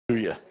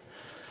Hallelujah.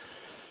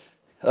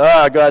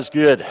 God's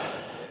good.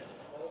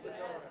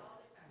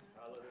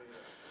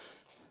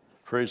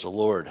 Praise the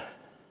Lord.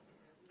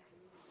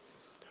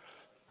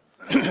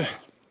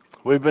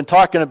 We've been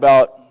talking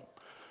about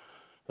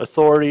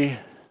authority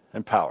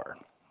and power.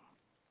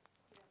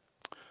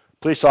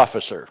 Police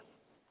officer.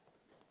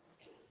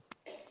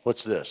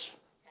 What's this?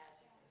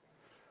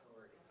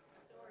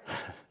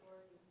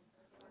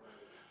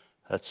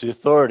 That's the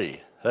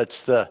authority.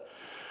 That's the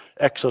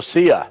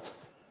exousia.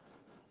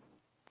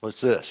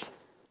 What's this?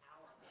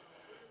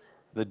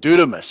 The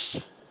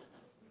dunamis.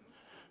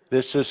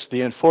 This is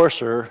the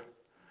enforcer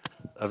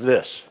of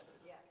this.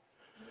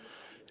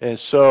 And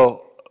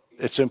so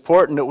it's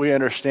important that we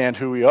understand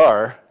who we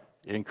are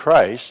in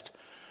Christ,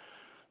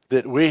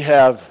 that we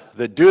have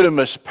the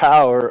dunamis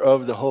power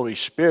of the Holy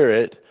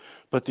Spirit,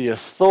 but the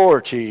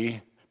authority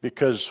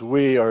because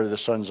we are the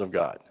sons of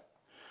God.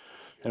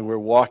 And we're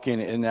walking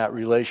in that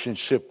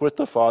relationship with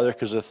the Father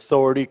because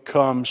authority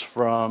comes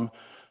from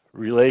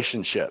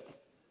relationship.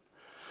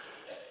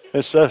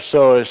 And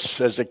so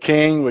as a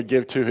king would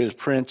give to his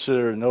prince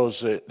or those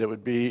that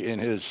would be in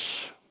his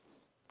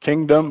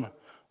kingdom,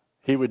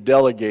 he would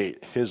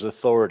delegate his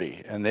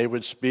authority, and they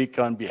would speak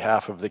on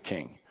behalf of the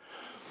king.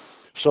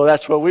 So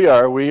that's what we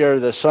are. We are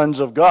the sons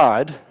of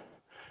God,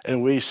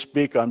 and we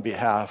speak on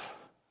behalf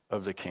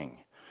of the king.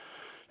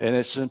 And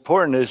it's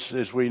important,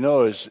 as we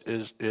know,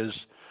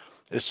 it's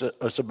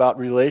about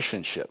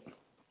relationship.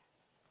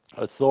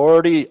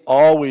 Authority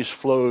always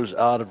flows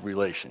out of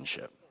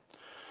relationship.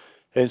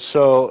 And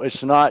so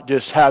it's not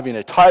just having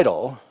a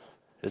title,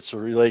 it's a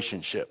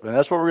relationship. And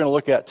that's what we're going to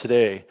look at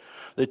today.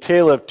 The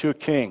tale of two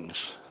kings,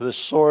 the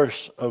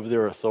source of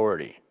their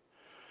authority.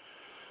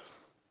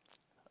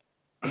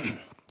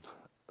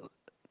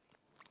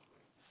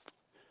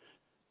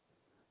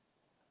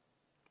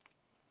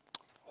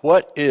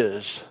 What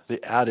is the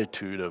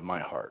attitude of my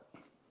heart?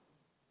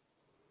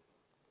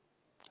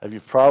 Have you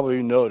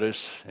probably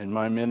noticed in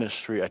my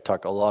ministry, I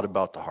talk a lot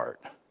about the heart.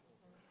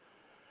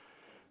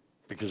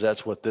 Because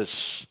that's what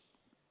this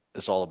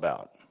is all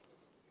about.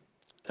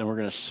 And we're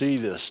going to see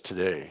this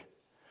today.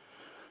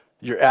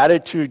 Your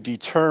attitude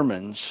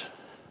determines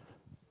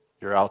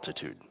your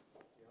altitude.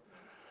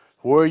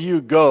 Where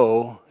you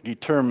go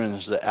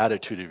determines the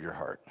attitude of your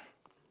heart.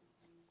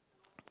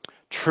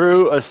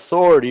 True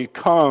authority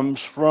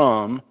comes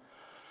from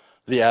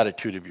the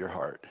attitude of your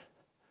heart.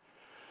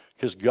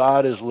 Because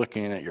God is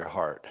looking at your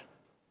heart.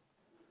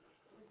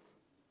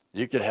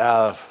 You could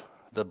have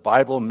the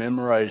Bible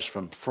memorized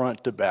from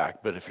front to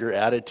back, but if your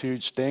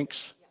attitude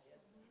stinks,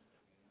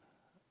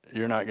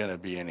 you're not going to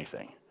be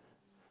anything.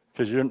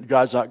 Because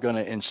God's not going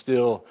to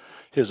instill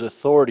his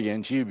authority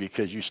into you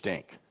because you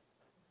stink.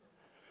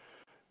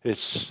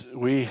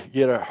 We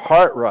get our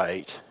heart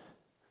right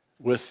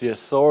with the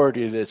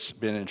authority that's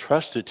been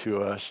entrusted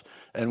to us,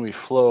 and we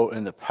flow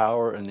in the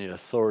power and the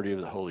authority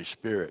of the Holy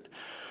Spirit.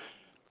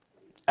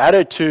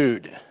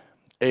 Attitude,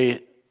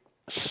 a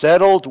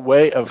settled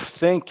way of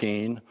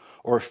thinking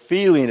or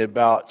feeling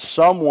about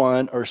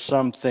someone or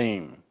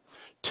something,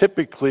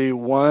 typically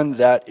one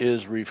that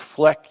is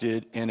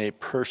reflected in a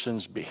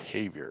person's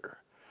behavior.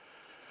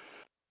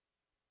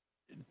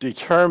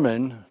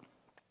 Determine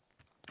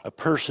a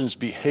person's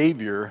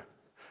behavior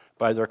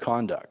by their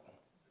conduct.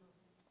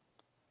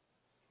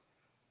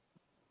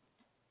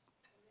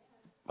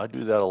 I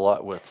do that a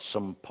lot with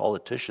some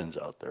politicians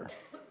out there.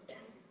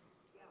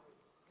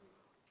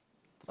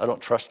 I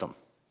don't trust them.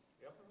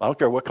 I don't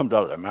care what comes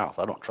out of their mouth.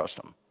 I don't trust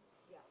them.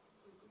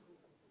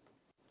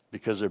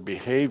 Because their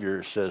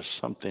behavior says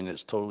something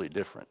that's totally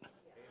different.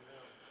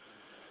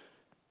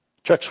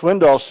 Chuck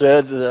Swindoll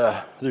said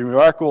the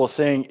remarkable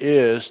thing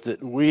is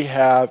that we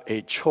have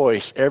a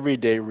choice every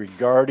day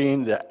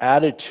regarding the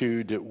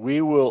attitude that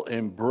we will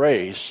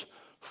embrace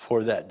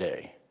for that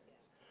day.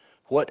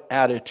 What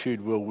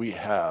attitude will we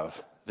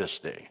have this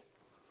day?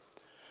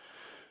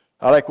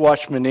 I like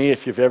Watchman Nee.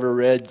 If you've ever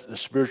read The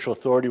Spiritual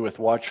Authority with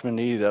Watchman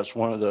Nee, that's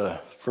one of the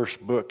first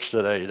books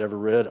that I had ever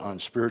read on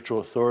spiritual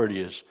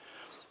authority.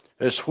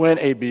 It's when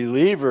a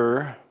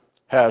believer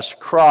has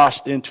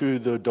crossed into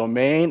the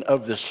domain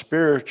of the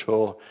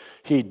spiritual,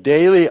 he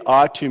daily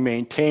ought to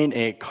maintain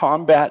a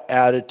combat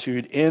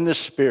attitude in the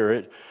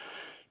spirit,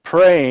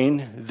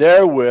 praying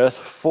therewith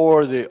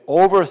for the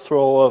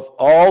overthrow of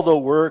all the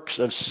works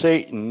of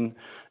Satan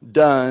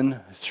done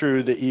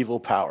through the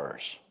evil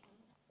powers.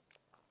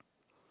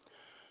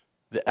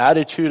 The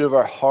attitude of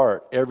our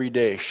heart every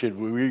day should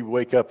we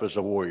wake up as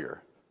a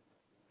warrior.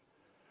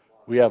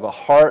 We have a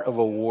heart of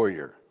a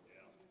warrior.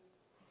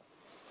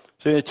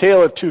 So the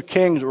tale of two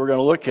kings that we're going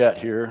to look at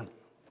here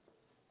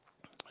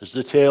is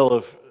the tale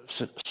of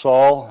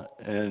Saul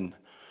and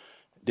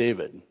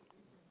David,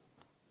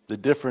 the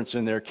difference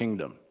in their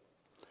kingdom.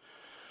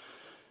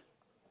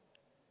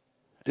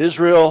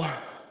 Israel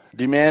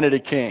demanded a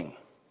king.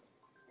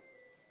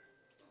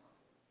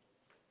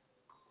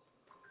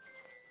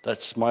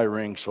 That's my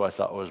ring, so I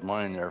thought it was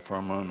mine there for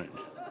a moment.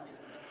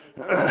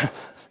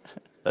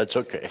 That's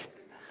okay.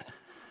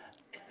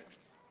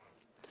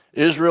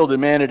 Israel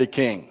demanded a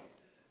king.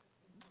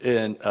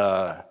 In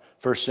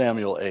 1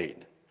 Samuel 8.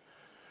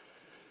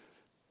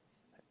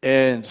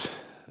 And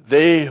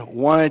they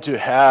wanted to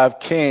have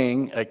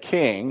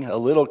a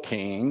little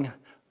king,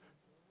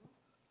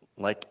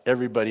 like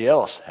everybody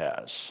else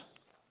has.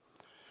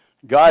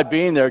 God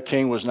being their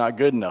king was not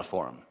good enough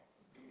for them.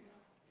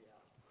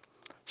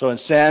 So in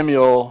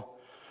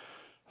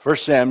 1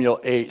 Samuel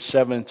 8,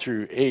 7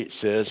 through 8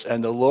 says,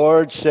 "And the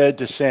Lord said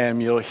to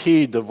Samuel,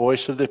 heed the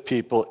voice of the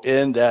people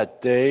in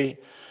that they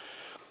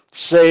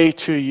say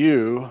to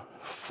you,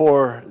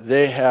 for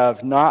they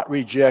have not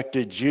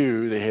rejected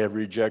you, they have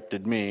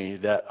rejected me,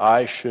 that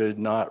I should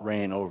not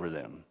reign over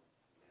them."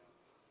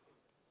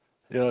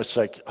 You know,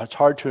 it's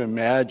hard to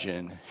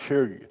imagine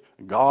here,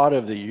 God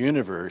of the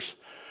universe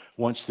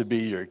wants to be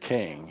your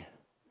king,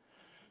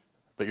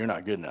 but you're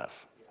not good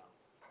enough.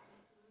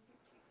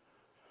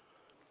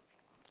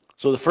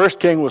 So the first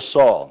king was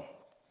Saul.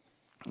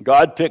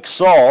 God picked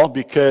Saul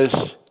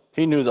because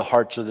he knew the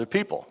hearts of the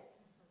people.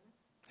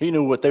 He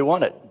knew what they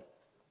wanted.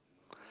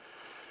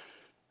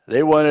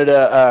 They wanted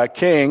a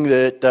king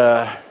that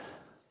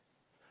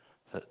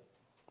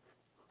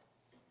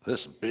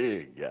this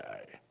big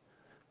guy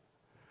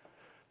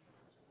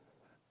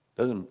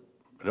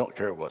don't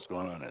care what's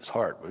going on in his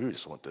heart, but we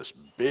just want this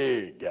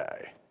big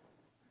guy.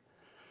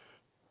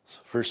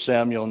 1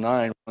 Samuel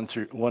 9,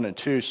 1 and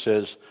 2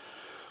 says,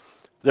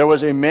 "There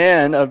was a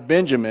man of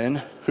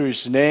Benjamin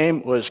whose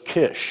name was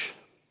Kish,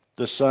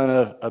 the son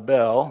of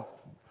Abel,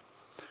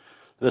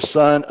 the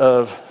son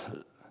of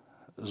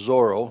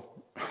Zorro,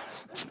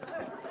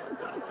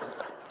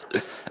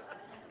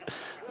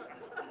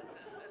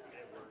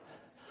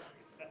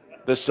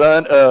 the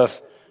son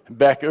of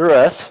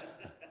Bechurath,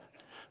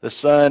 the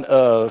son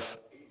of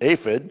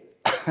Aphid."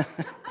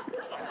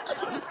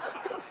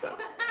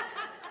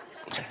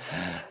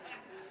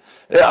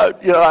 Yeah,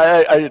 you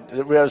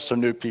know, we have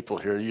some new people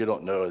here. You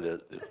don't know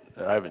that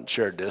I haven't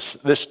shared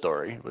this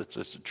story, but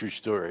it's a true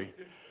story.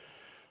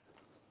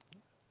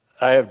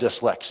 I have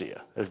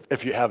dyslexia,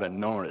 if you haven't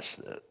noticed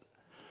it.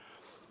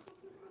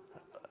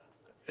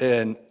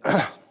 And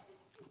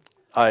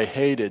I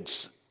hated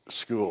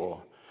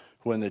school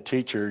when the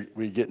teacher,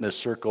 we'd get in a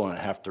circle and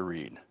have to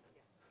read.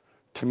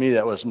 To me,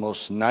 that was the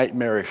most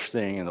nightmarish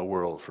thing in the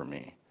world for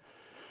me.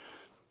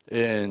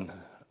 And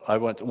I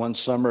went one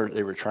summer,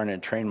 they were trying to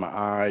train my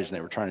eyes, and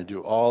they were trying to do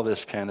all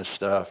this kind of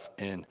stuff,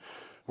 and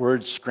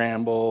words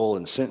scramble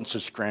and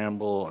sentences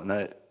scramble,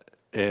 and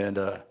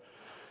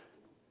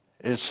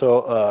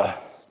so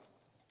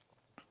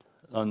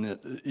on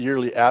the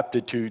yearly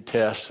aptitude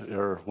test,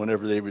 or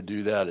whenever they would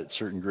do that at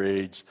certain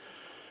grades,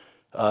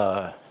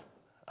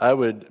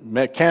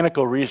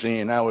 mechanical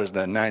reasoning, I was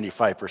the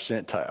 95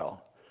 percentile.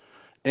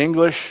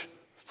 English,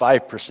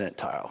 5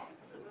 percentile.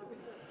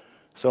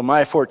 So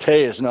my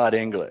forte is not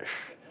English,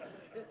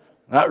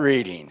 not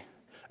reading.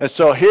 And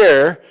so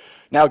here,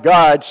 now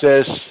God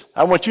says,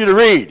 I want you to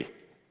read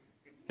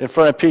in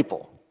front of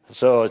people.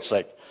 So it's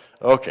like,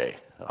 okay,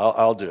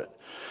 I'll do it.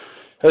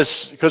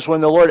 Because when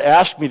the Lord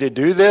asked me to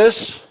do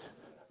this,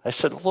 I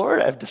said,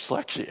 Lord, I have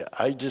dyslexia.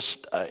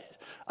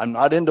 I'm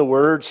not into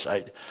words.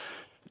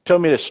 Tell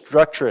me to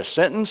structure a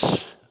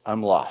sentence,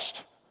 I'm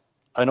lost.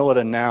 I know what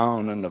a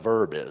noun and a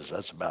verb is.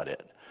 That's about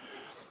it.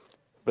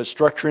 But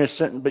structuring a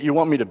sentence, but you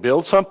want me to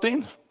build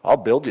something? I'll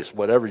build just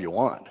whatever you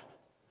want.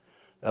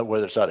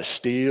 Whether it's out of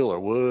steel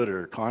or wood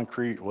or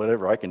concrete,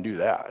 whatever, I can do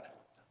that.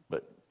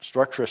 But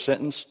structure a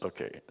sentence,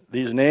 okay.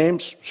 These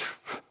names,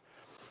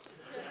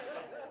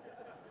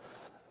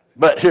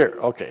 but here,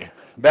 okay,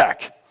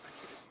 back.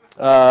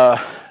 A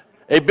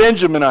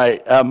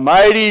Benjaminite, a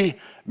mighty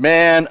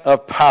man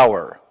of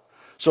power.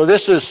 So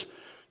this is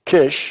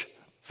Kish,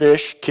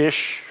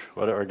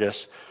 whatever, I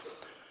guess,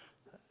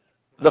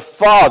 the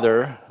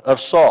father of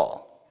Saul.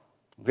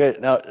 Okay,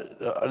 now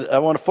I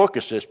want to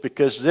focus this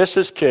because this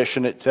is Kish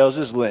and it tells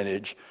his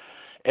lineage,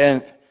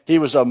 and he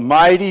was a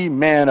mighty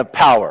man of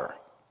power.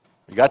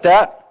 You got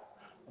that?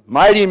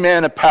 Mighty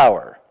man of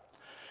power.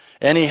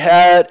 And he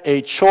had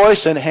a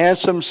choice and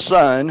handsome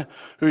son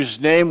whose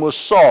name was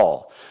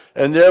Saul.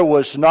 And there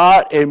was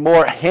not a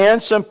more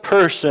handsome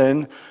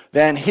person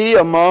than he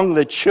among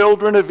the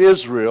children of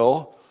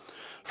Israel.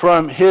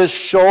 From his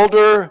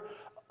shoulder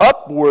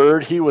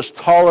upward, he was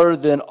taller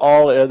than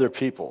all other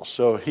people.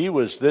 So he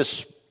was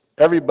this,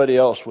 everybody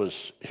else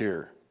was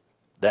here,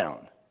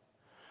 down.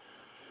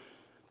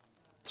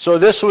 So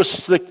this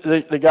was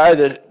the guy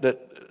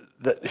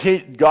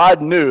that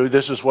God knew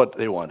this is what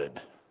they wanted.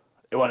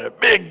 They wanted a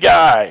big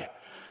guy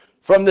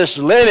from this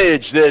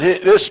lineage,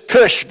 this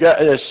Cush guy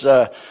is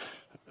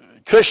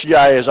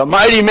a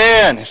mighty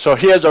man, so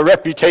he has a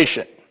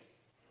reputation.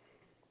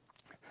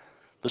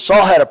 But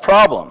Saul had a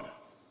problem.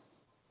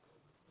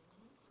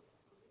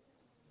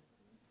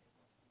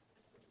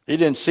 He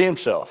didn't see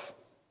himself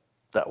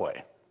that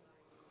way.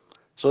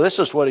 So this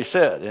is what he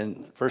said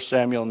in 1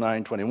 Samuel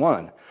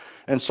 9:21.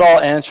 And Saul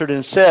answered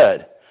and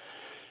said,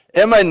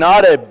 Am I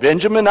not a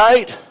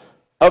Benjaminite,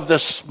 of the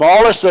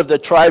smallest of the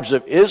tribes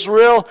of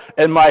Israel,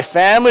 and my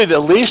family the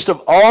least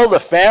of all the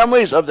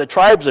families of the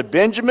tribes of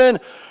Benjamin?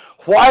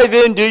 Why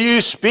then do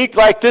you speak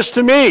like this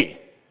to me?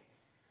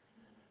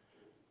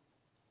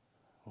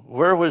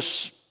 where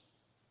was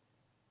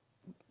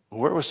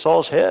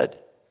Saul's head?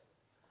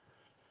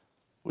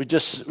 We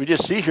just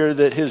see here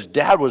that his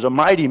dad was a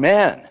mighty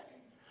man.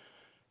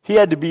 He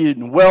had to be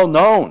well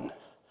known.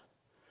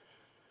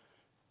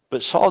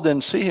 But Saul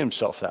didn't see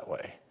himself that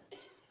way.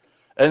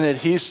 And that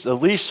he's the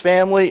least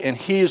family and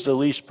he is the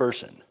least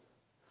person.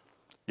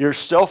 Your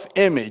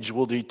self-image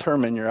will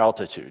determine your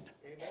altitude.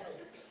 Amen.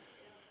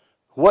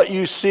 What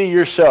you see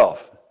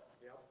yourself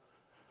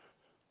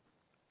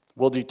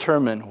will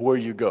determine where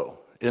you go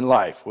in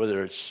life,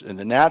 whether it's in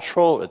the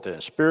natural, in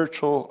the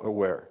spiritual, or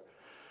where.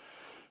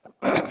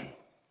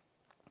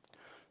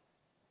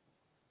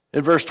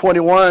 In verse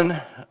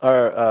 21,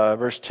 or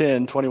verse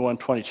 10, 21,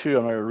 22,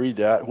 I'm going to read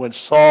that. When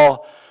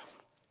Saul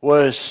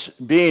was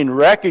being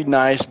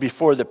recognized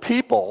before the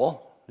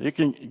people, you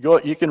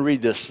can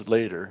read this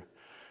later.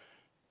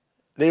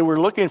 They were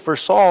looking for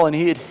Saul, and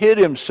he had hid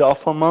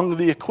himself among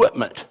the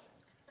equipment.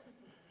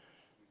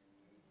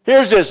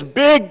 Here's this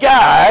big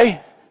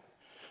guy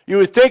you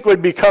would think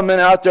would be coming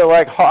out there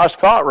like Hoss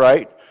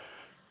Cartwright.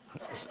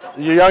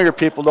 You younger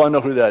people don't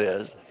know who that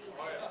is.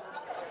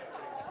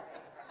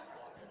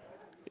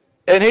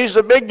 And he's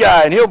a big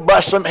guy, and he'll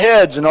bust some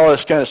heads and all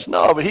this kind of stuff.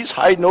 No, but he's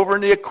hiding over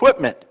in the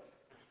equipment.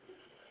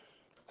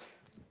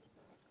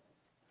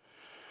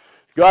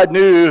 God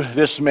knew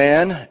this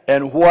man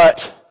and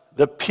what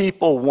the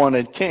people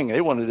wanted king. They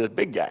wanted a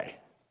big guy.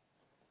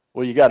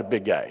 Well, you got a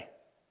big guy.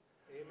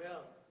 Amen.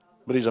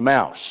 But he's a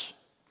mouse.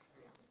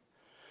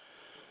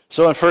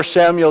 So in 1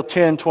 Samuel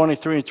 10,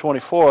 23 and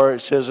 24,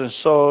 it says, and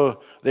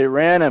so they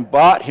ran and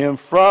brought him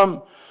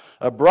from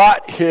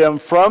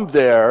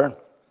there,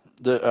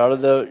 out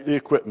of the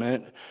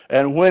equipment,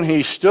 and when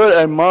he stood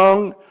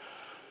among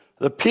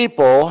the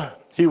people,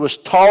 he was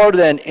taller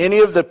than any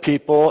of the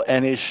people,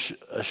 and his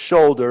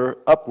shoulder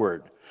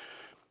upward.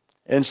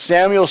 And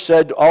Samuel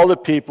said to all the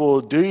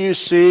people, do you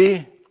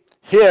see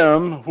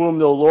him whom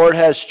the Lord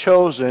has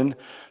chosen,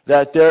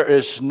 that there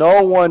is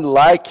no one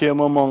like him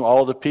among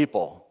all the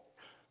people?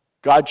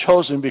 God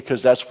chose him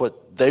because that's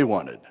what they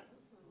wanted.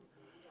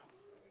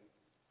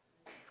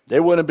 They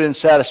wouldn't have been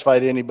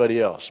satisfied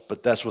anybody else,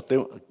 but that's what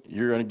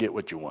you're going to get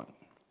what you want.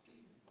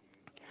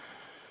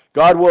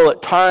 God will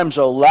at times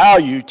allow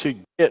you to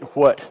get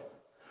what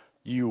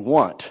you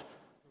want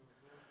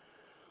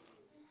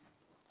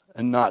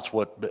and not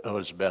what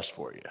is best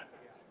for you.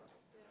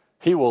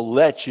 He will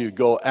let you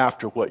go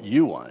after what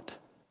you want,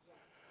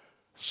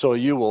 so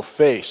you will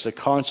face the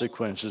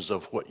consequences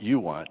of what you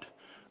want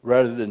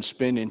rather than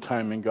spending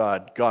time in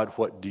God. God,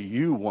 what do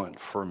you want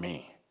for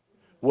me?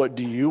 What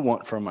do you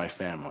want for my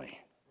family?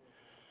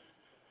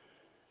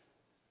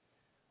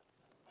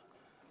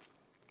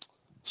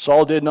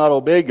 Saul did not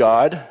obey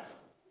God.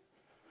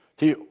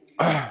 He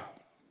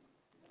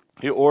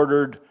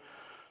ordered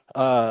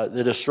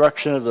the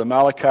destruction of the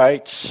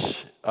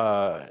Amalekites.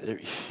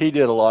 He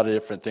did a lot of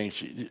different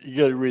things. You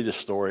got to read the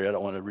story. I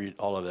don't want to read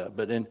all of that.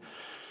 But in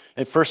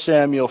 1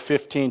 Samuel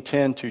 15,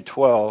 10 through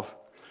 12,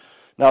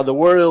 now the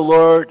word of the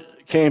Lord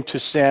came to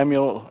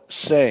Samuel,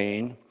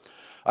 saying,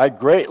 I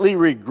greatly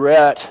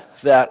regret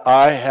that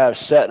I have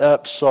set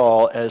up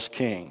Saul as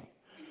king,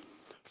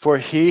 for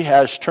he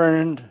has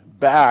turned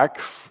back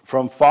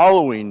from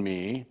following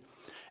me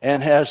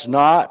and has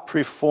not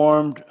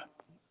performed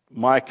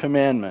my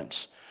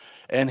commandments.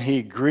 And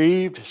it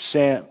grieved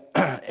Samuel,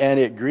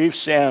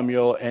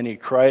 and he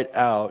cried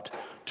out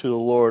to the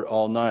Lord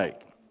all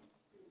night.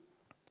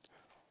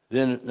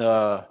 Then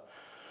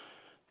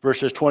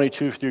verses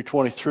 22 through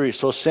 23.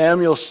 So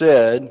Samuel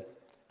said,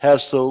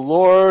 has the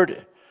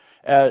Lord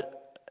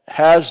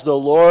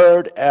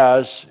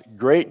as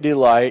great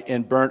delight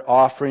in burnt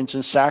offerings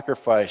and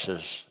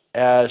sacrifices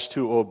as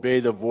to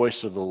obey the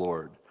voice of the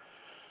Lord?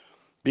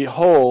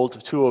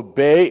 Behold, to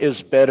obey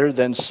is better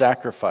than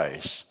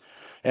sacrifice,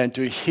 and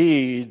to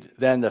heed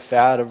than the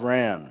fat of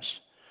rams.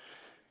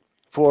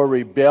 For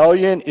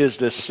rebellion is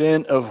the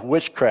sin of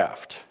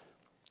witchcraft,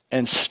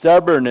 and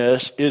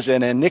stubbornness is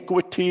an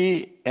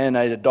iniquity and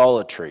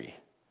idolatry.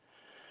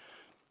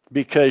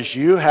 Because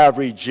you have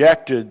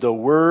rejected the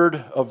word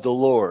of the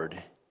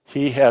Lord,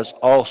 he has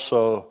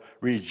also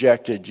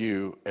rejected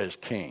you as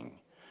king.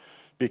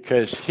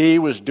 Because he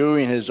was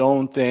doing his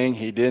own thing.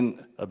 He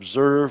didn't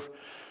observe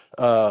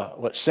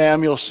what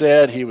Samuel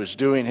said.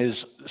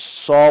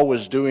 Saul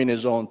was doing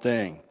his own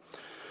thing.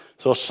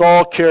 So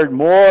Saul cared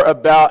more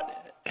about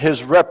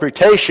his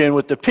reputation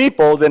with the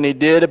people than he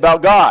did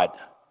about God.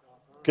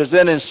 Because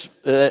then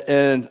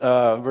in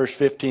verse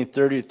 15,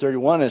 30,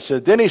 31, it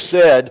said, then he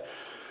said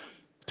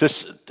to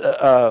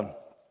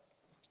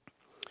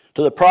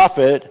the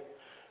prophet,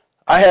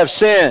 I have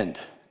sinned,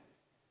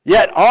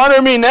 yet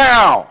honor me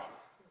now,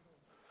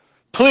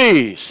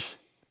 please,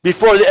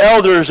 before the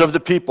elders of the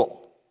people.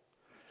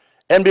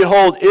 And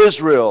behold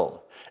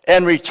Israel,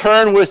 and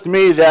return with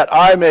me that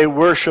I may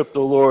worship the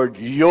Lord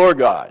your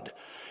God.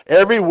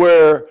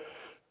 Everywhere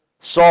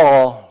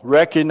Saul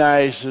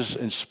recognizes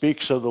and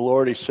speaks of the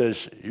Lord, he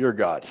says, your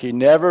God. He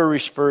never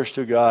refers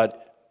to God,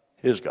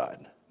 his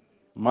God,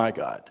 my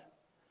God.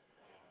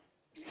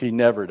 He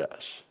never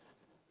does.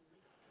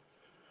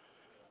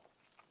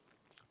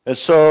 And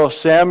so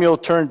Samuel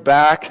turned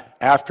back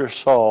after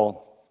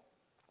Saul,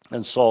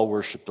 and Saul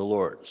worshiped the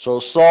Lord. So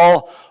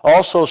Saul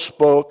also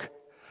spoke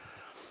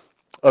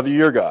of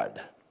your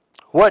God.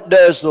 What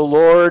does the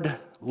Lord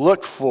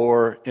look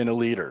for in a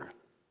leader?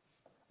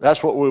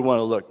 That's what we want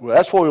to look.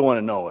 That's what we want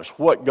to know is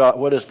what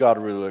does God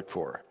really look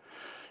for?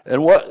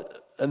 And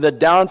the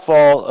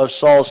downfall of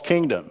Saul's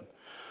kingdom.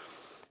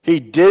 He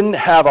didn't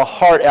have a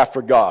heart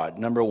after God,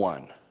 number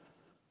one.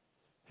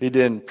 He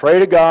didn't pray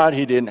to God.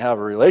 He didn't have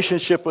a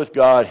relationship with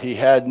God. He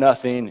had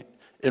nothing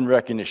in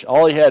recognition.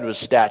 All he had was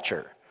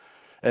stature.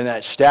 And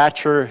that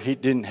stature, he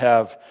didn't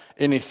have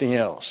anything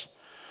else.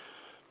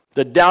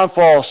 The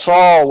downfall of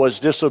Saul was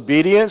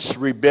disobedience,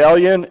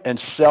 rebellion, and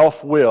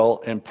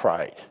self-will and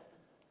pride.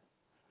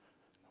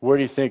 Where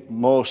do you think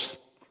most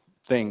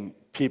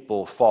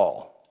people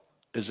fall?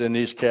 Is in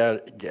these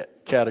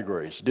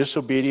categories.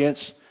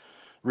 Disobedience,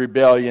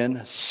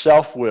 rebellion,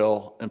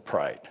 self-will, and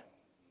pride.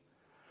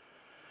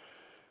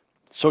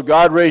 So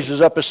God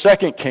raises up a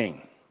second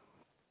king.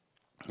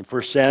 In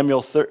 1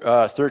 Samuel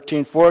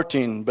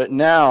 13:14, but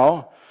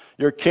now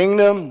your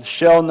kingdom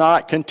shall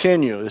not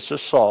continue. This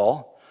is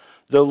Saul.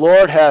 The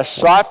Lord has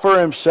sought for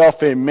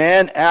himself a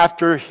man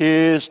after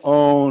his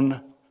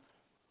own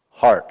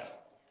heart.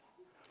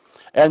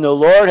 And the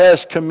Lord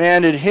has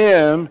commanded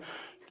him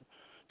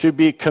to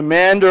be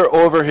commander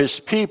over his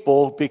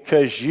people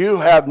because you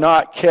have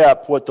not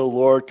kept what the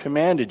Lord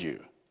commanded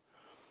you.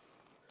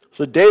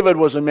 So David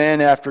was a man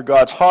after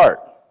God's heart.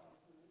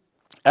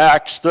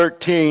 Acts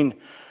 13,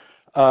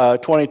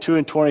 22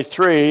 and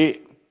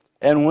 23,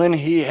 and when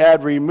he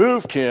had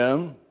removed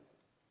him,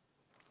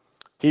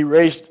 he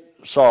raised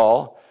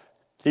Saul,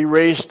 he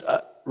raised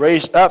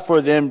up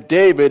for them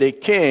David a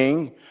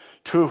king,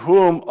 to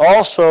whom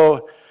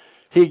also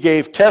he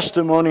gave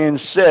testimony and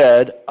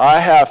said, I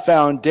have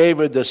found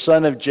David the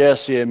son of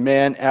Jesse, a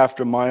man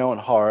after my own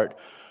heart,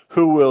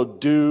 who will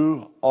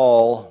do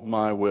all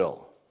my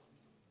will.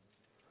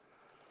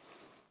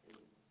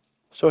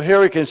 So here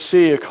we can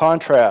see a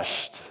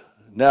contrast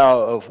now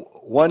of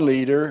one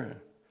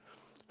leader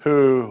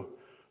who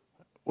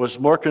was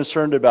more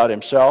concerned about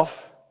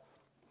himself,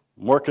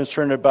 more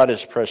concerned about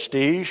his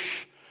prestige,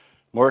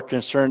 more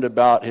concerned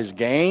about his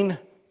gain.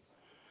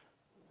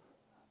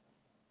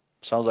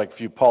 Sounds like a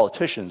few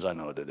politicians I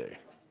know today.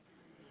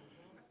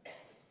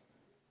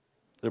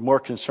 They're more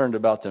concerned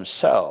about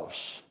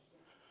themselves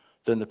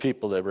than the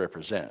people they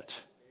represent.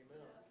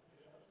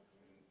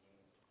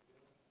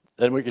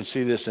 Then we can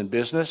see this in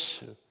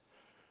business.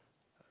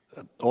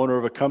 An owner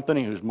of a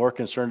company who's more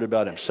concerned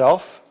about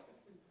himself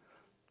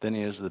than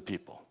he is the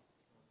people.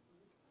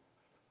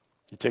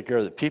 You take care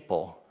of the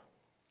people,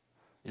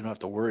 you don't have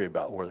to worry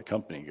about where the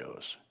company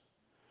goes.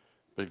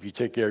 But if you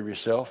take care of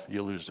yourself,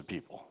 you lose the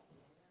people.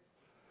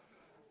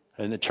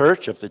 In the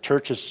church, if the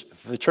church is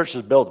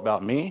built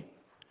about me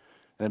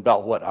and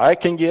about what I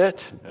can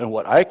get and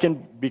what I can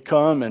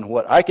become and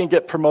what I can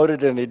get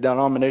promoted in a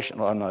denomination,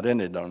 well, I'm not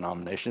in a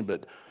denomination,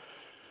 but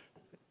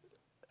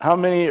how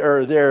many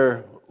are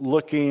there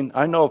looking?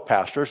 I know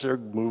pastors, they're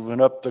moving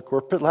up the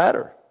corporate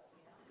ladder.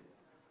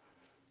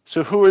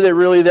 So who are they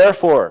really there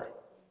for?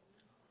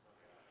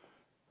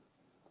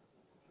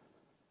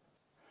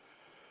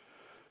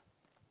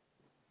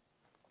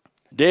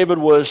 David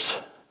was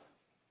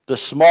the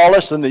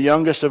smallest and the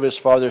youngest of his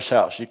father's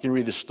house. You can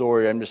read the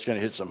story. I'm just going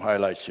to hit some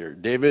highlights here.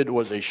 David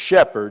was a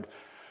shepherd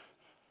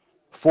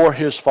for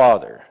his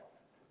father.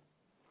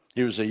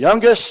 He was the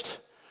youngest,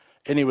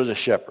 and he was a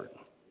shepherd.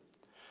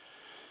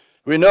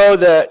 We know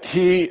that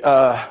he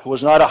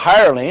was not a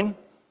hireling.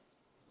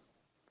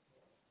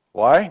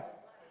 Why?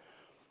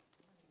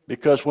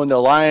 Because when the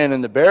lion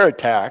and the bear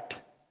attacked,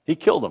 he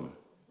killed them.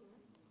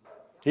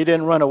 He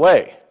didn't run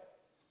away.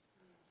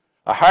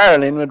 A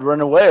hireling would run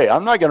away.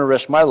 I'm not going to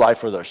risk my life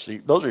for those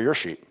sheep. Those are your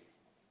sheep.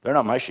 They're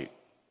not my sheep.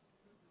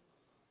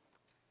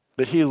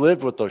 But he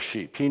lived with those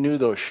sheep. He knew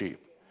those sheep.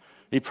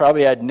 He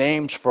probably had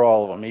names for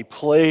all of them. He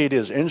played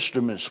his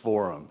instruments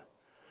for them.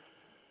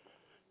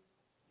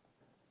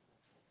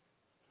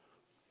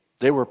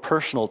 They were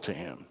personal to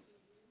him.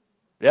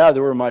 Yeah, they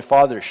were my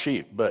father's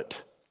sheep, but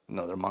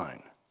no, they're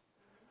mine.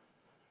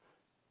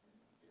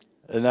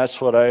 And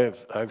that's what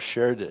I've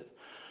shared it.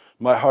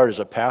 My heart as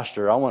a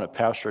pastor, I want to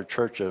pastor a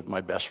church of my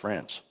best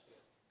friends.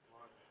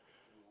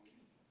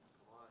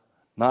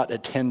 Not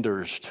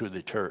attenders to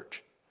the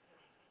church.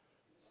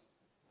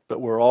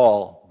 But we're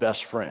all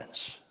best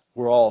friends.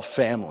 We're all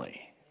family.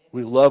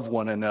 We love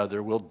one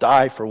another. We'll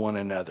die for one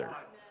another.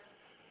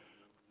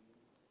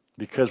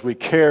 Because we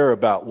care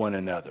about one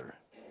another.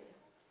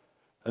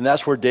 And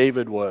that's where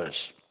David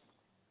was.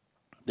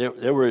 They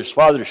were his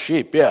father's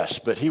sheep, yes,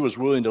 but he was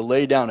willing to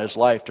lay down his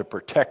life to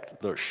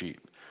protect those sheep.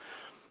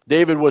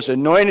 David was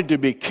anointed to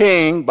be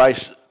king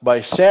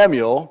by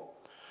Samuel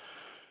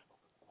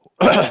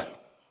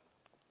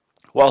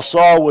while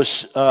Saul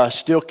was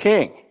still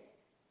king.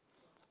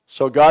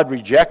 So God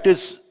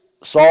rejected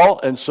Saul,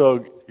 and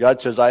so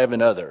God says, I have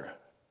another.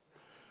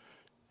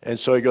 And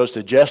so he goes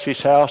to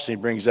Jesse's house. He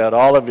brings out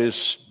all of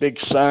his big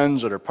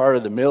sons that are part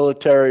of the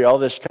military, all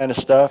this kind of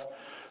stuff.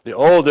 The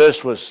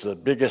oldest was the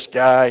biggest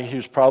guy. He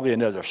was probably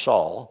another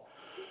Saul.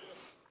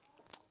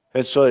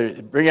 And so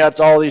they bring out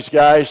all these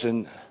guys,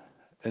 and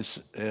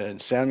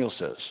Samuel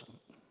says,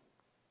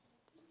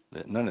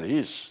 none of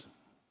these.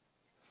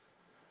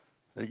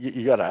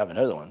 You got to have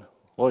another one.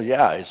 Well,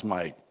 yeah, it's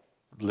my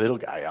little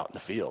guy out in the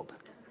field.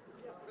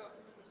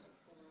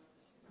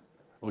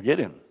 We'll get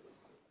him.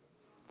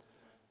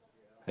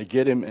 They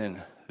get him,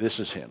 and this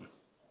is him.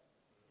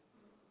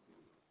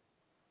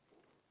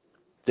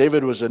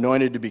 David was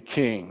anointed to be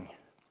king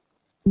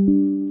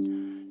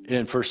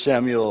in 1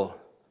 Samuel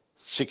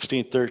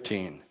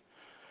 16:13.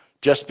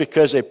 Just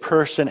because a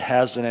person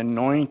has an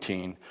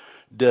anointing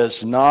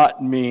does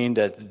not mean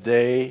that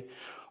they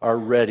are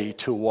ready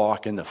to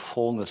walk in the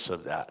fullness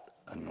of that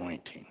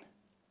anointing.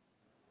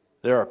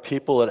 There are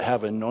people that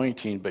have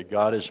anointing, but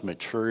God is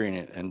maturing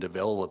it and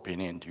developing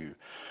into you.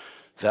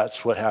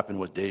 That's what happened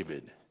with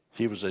David.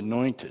 He was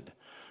anointed,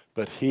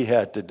 but he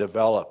had to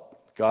develop.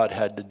 God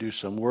had to do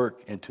some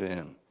work into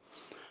him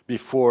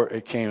before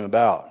it came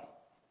about.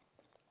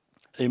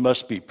 They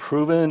must be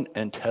proven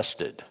and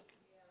tested.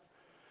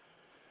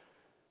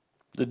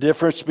 The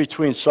difference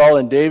between Saul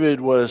and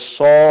David was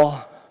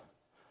Saul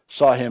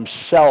saw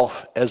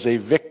himself as a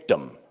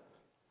victim.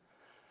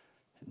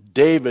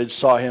 David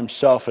saw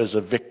himself as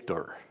a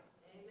victor.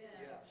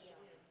 Amen.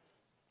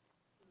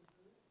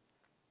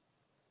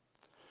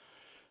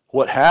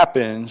 What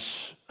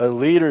happens, a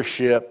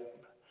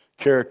leadership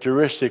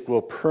characteristic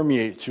will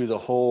permeate through the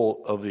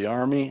whole of the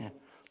army,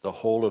 the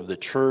whole of the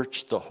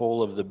church, the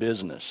whole of the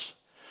business,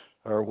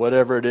 or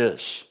whatever it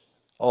is,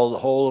 the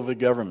whole of the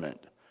government.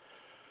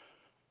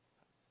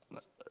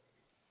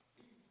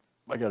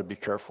 I got to be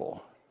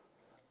careful.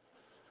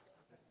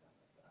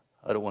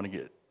 I don't want to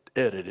get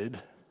edited.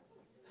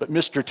 But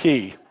Mr.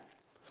 T,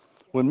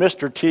 when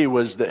Mr. T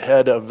was the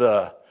head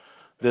of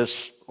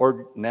this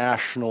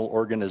national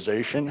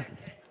organization,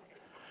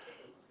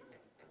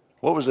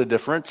 what was the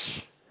difference?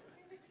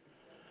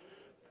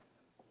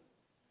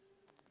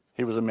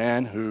 He was a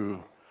man who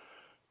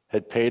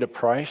had paid a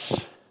price,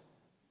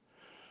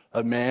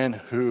 a man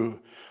who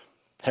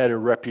had a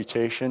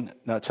reputation.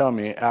 Now tell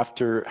me,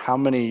 after how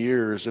many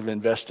years of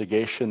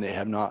investigation, they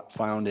have not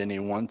found any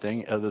one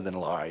thing other than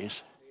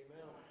lies?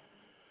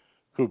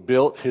 Who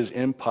built his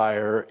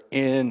empire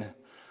in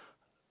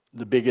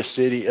the biggest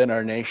city in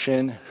our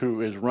nation,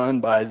 who is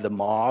run by the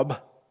mob.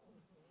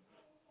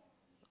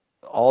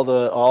 All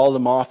the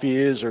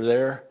mafias are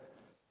there.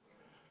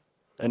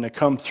 And to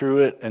come through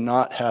it and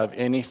not have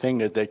anything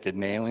that they could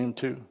nail him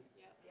to.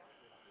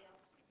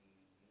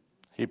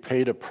 He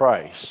paid a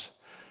price.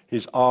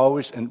 He's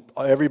always, and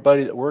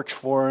everybody that works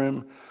for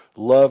him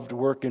loved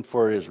working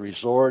for his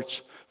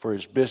resorts, for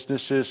his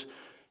businesses.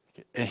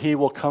 And he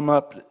will come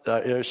up,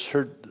 I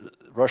heard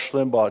Rush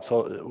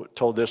Limbaugh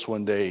told this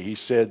one day. He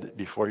said,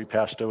 before he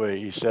passed away,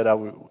 he said, I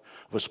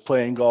was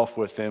playing golf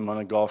with him on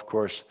a golf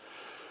course.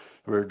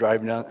 We were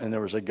driving down, and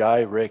there was a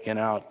guy raking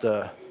out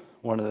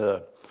one of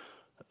the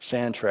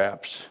sand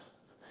traps.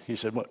 He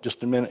said, well,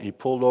 just a minute. He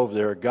pulled over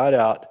there, got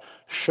out,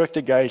 shook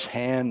the guy's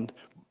hand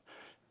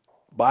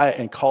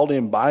and called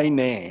him by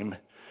name.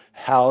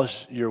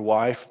 How's your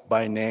wife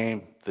by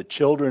name? The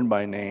children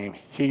by name.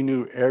 He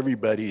knew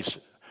everybody's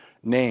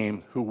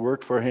name who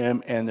worked for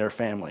him and their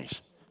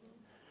families.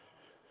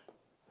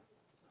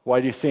 Why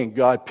do you think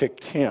God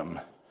picked him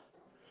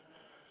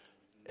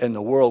and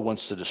the world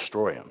wants to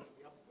destroy him?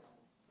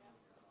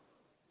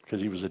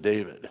 Because he was a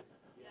David.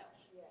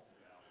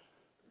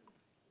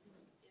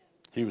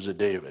 He was a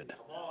David.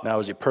 Now,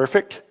 is he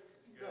perfect?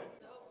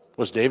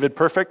 Was David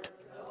perfect?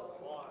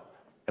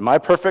 Am I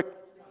perfect?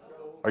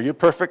 Are you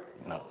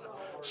perfect? No.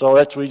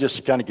 So we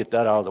just kind of get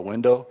that out of the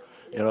window.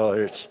 You know,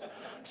 it's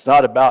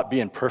not about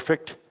being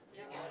perfect.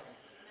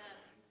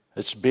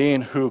 It's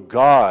being who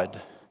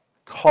God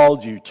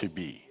called you to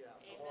be.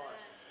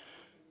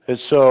 And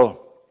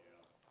so,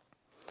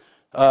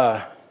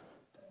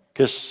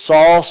 because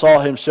Saul saw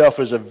himself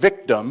as a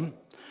victim,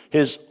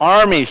 his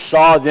army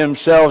saw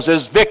themselves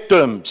as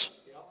victims.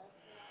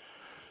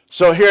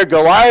 So here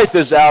Goliath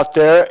is out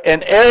there,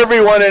 and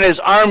everyone in his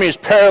army is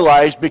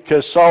paralyzed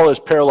because Saul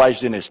is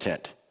paralyzed in his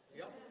tent.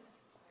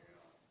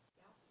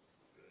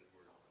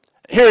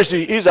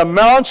 He's a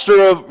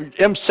monster of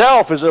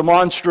himself, is a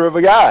monster of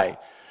a guy.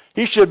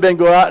 He should have been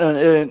go out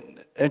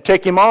and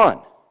take him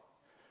on.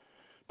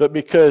 But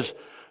because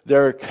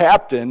their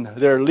captain,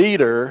 their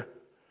leader,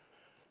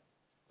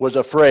 was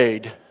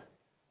afraid,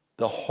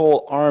 the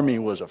whole army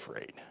was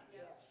afraid.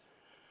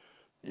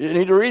 You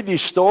need to read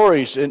these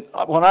stories, and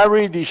when I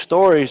read these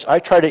stories, I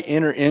try to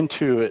enter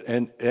into it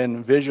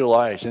and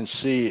visualize and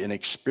see and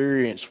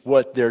experience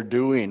what they're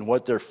doing,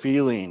 what they're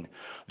feeling,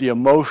 the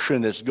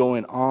emotion that's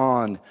going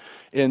on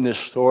in this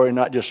story,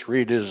 not just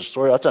read it as a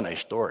story. That's a nice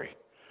story.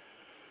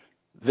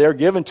 They're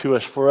given to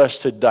us for us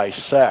to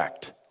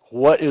dissect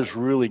what is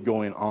really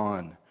going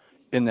on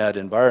in that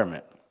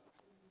environment.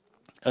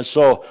 And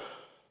so,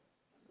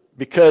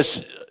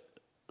 because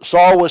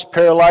Saul was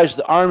paralyzed,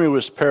 the army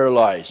was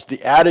paralyzed.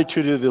 The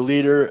attitude of the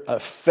leader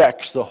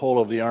affects the whole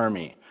of the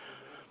army.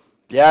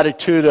 The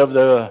attitude of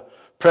the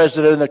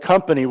president of the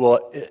company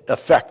will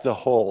affect the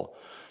whole.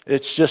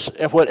 It's just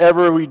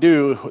whatever we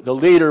do, the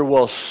leader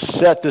will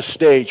set the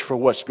stage for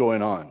what's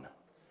going on.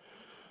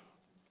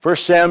 1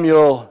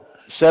 Samuel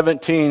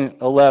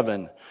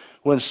 17:11.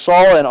 When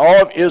Saul and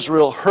all of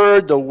Israel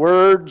heard the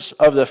words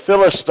of the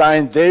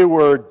Philistine, they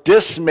were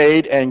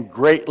dismayed and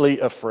greatly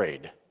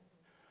afraid.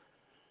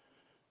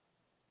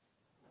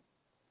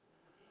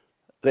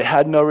 They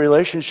had no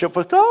relationship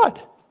with God.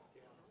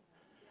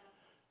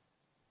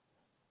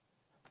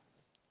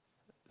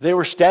 They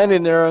were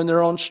standing there in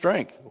their own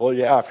strength. Well,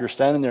 yeah, if you're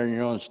standing there in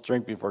your own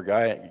strength before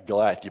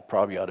Goliath, you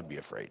probably ought to be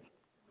afraid.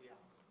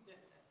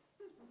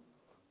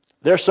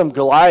 There's some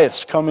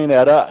Goliaths coming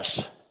at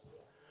us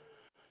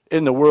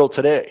in the world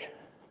today.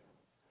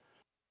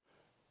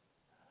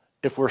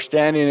 If we're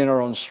standing in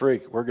our own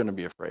strength, we're going to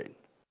be afraid.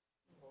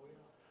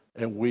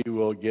 And we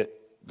will get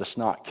the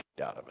snot kicked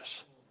out of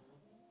us.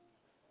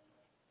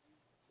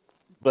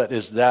 But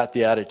is that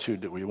the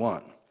attitude that we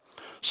want?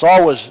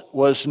 Saul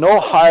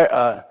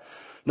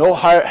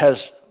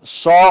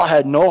Saul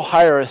had no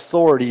higher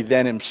authority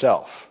than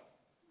himself.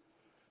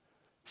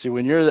 See,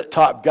 when you're the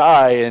top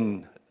guy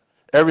and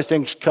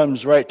everything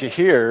comes right to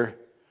here,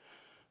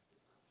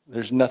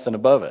 there's nothing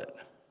above it.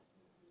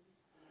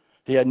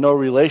 He had no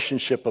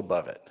relationship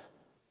above it.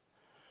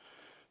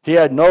 He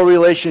had no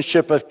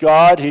relationship with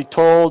God. He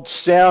told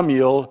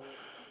Samuel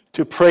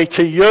to pray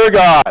to your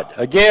God.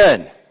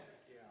 Again,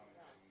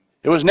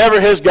 it was never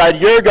his God,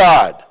 your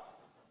God.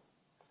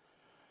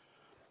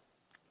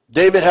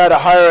 David had a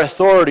higher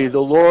authority,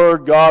 the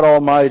Lord God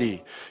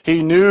Almighty.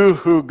 He knew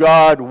who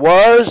God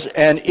was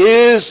and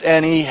is,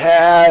 and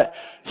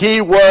he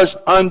was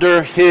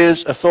under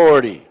his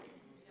authority.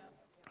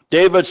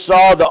 David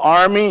saw the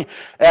army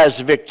as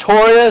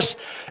victorious,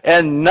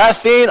 and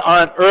nothing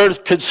on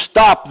earth could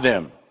stop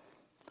them.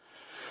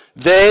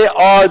 They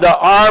are the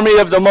army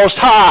of the Most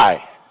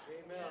High.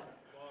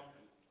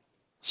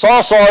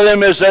 Saul saw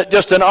them as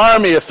just an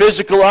army, a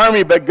physical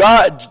army, but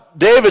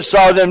David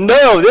saw them,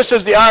 no, this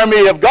is the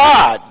army of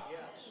God.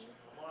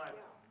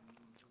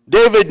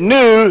 David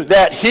knew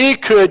that he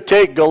could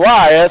take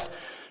Goliath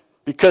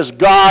because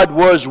God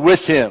was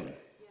with him.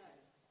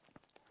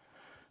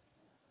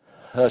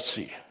 Let's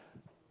see.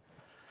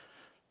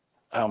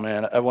 Oh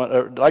man, I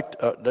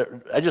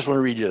just want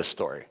to read you this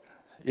story,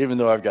 even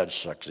though I've got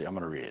dyslexia. I'm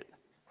going to read it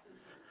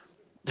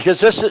because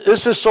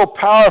this is so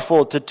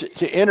powerful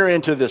to enter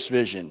into this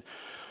vision.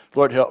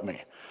 Lord, help me.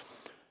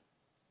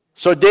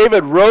 So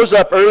David rose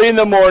up early in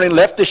the morning,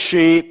 left the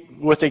sheep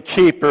with a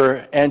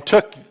keeper, and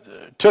took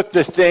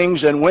the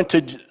things and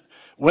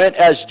went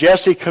as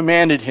Jesse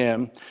commanded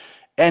him.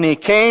 And he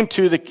came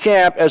to the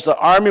camp as the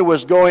army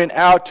was going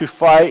out to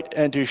fight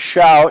and to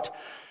shout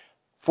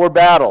for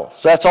battle.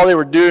 So that's all they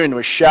were doing,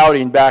 was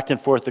shouting back and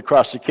forth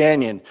across the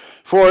canyon.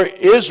 For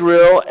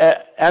Israel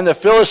and the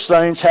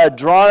Philistines had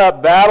drawn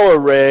up battle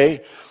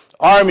array,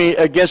 army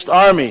against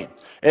army.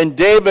 And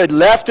David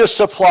left his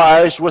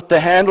supplies with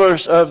the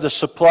handlers of the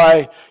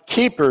supply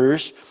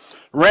keepers,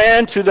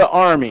 ran to the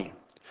army,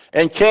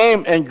 and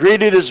came and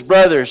greeted his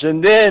brothers.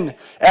 And then,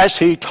 as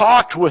he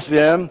talked with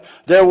them,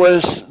 there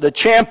was the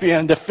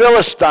champion, the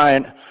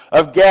Philistine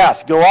of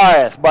Gath,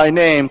 Goliath by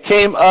name,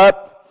 came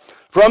up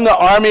from the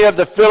army of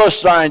the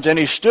Philistines, and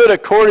he stood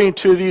according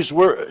to these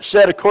words,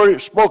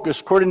 spoke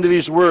according to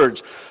these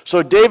words.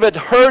 So David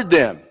heard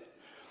them,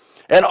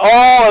 and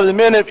all of the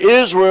men of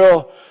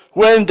Israel,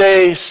 when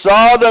they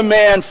saw the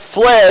man,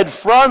 fled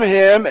from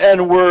him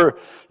and were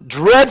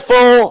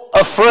dreadful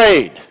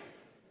afraid.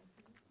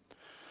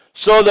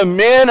 So the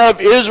men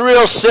of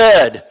Israel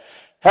said,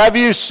 have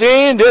you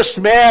seen this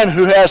man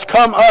who has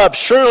come up?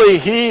 Surely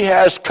he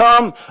has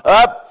come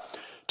up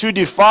to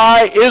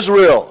defy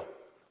Israel.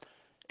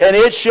 And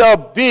it shall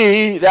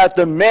be that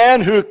the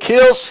man who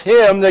kills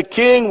him, the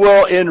king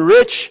will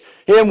enrich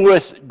him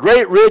with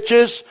great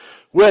riches,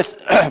 will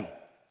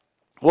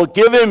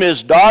give him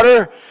his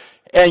daughter,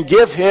 and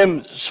give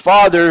him his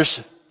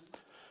father's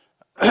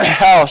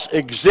house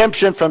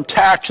exemption from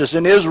taxes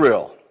in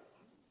Israel.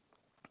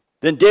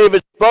 Then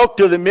David spoke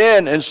to the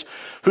men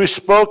who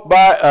spoke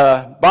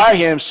by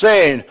him,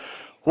 saying,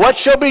 what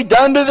shall be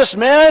done to this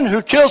man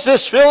who kills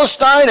this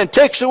Philistine and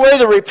takes away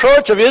the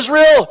reproach of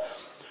Israel?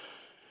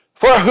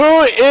 For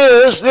who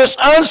is this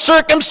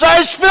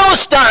uncircumcised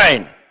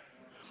Philistine,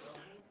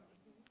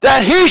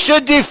 that he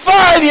should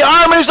defy the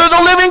armies of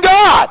the living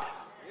God?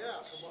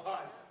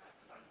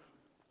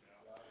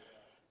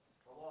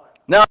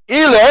 Now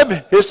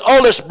Eliab, his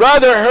oldest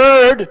brother,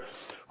 heard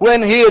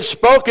when he had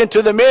spoken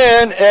to the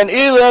men, and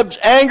Eliab's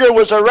anger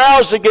was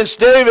aroused against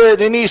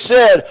David, and he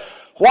said,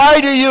 why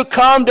do you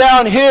come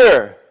down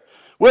here?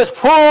 With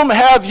whom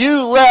have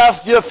you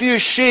left the few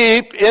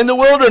sheep in the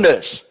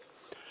wilderness?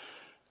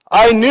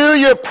 I knew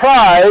your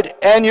pride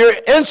and your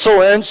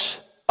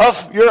insolence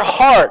of your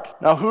heart.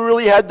 Now, who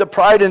really had the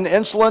pride and the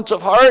insolence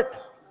of heart?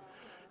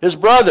 His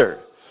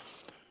brother.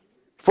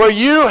 For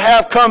you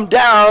have come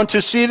down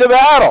to see the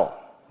battle.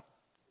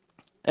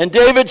 And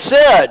David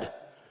said,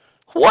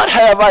 what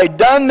have I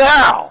done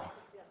now?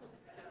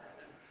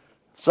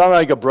 Sound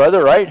like a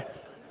brother, right?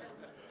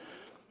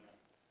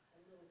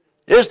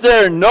 Is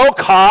there no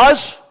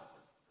cause?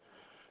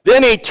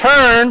 Then he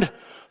turned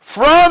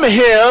from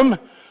him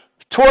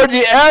toward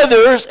the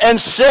others and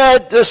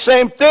said the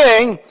same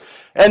thing.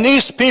 And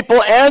these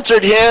people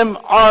answered him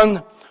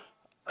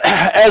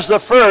as the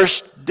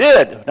first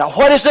did. Now,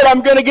 what is it I'm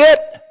going to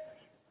get?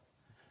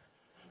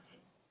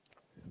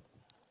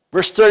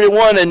 Verse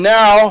 31, and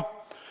now,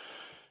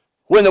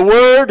 when the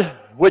word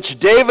which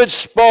David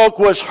spoke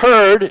was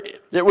heard,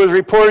 it was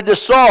reported to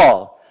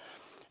Saul.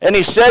 And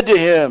he said to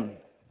him,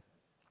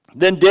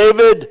 then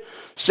David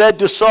said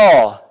to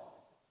Saul,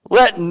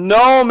 let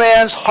no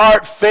man's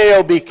heart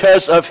fail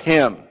because of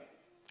him,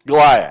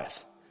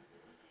 Goliath.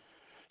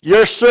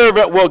 Your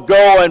servant will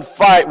go and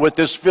fight with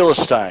this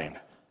Philistine.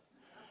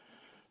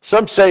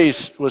 Some say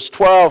he was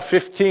 12,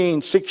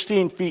 15,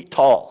 16 feet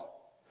tall.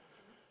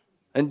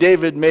 And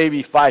David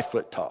maybe 5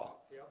 foot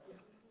tall.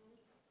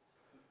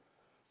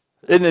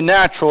 In the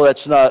natural,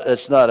 that's not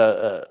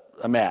a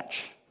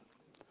match.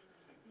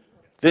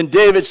 Then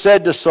David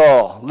said to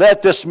Saul,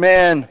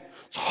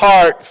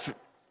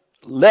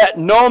 let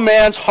no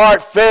man's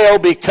heart fail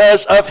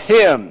because of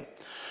him.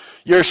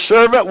 Your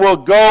servant will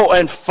go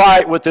and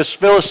fight with this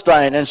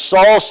Philistine. And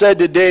Saul said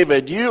to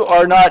David, you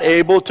are not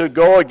able to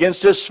go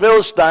against this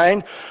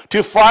Philistine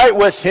to fight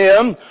with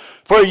him,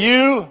 for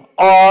you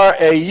are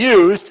a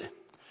youth.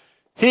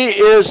 He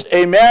is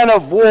a man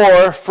of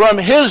war from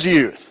his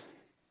youth.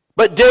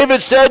 But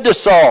David said to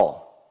Saul,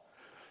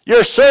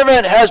 your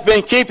servant has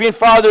been keeping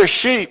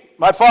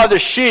my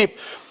father's sheep,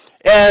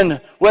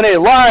 and when a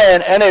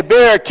lion and a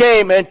bear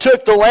came and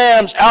took the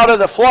lambs out of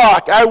the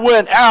flock, I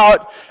went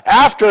out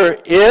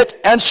after it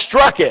and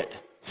struck it.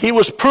 He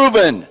was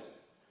proven.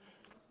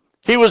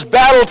 He was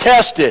battle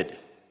tested.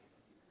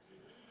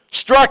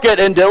 Struck it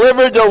and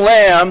delivered the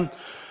lamb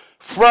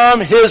from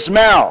his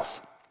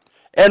mouth.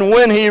 And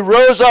when he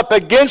rose up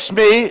against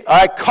me,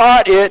 I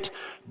caught it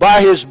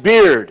by his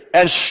beard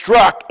and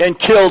struck and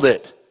killed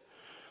it.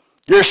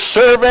 Your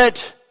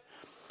servant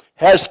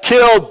has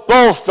killed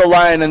both the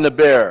lion and the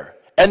bear.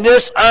 And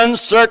this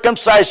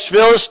uncircumcised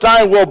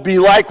Philistine will be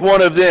like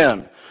one of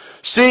them.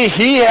 See,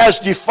 he has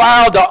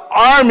defiled the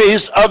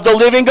armies of the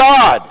living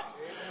God.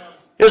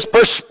 His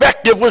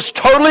perspective was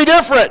totally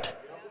different.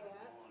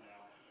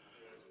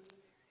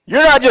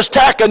 You're not just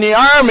attacking the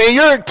army,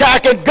 you're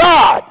attacking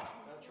God.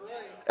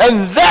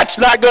 And that's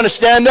not going to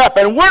stand up.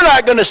 And we're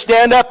not going to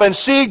stand up and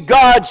see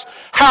God's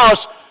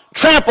house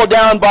trampled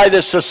down by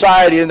this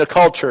society and the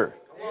culture.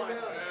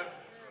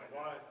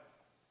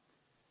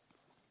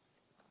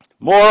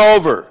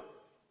 Moreover,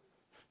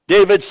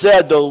 David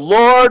said, the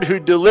Lord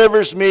who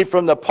delivers me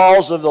from the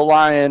paws of the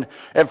lion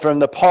and from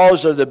the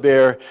paws of the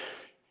bear,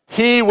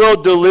 he will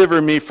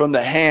deliver me from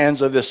the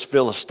hands of this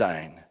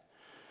Philistine.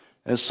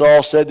 And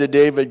Saul said to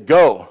David,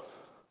 go,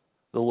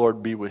 the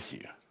Lord be with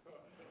you.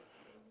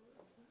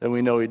 And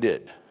we know he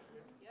did.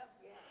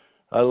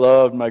 I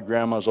loved my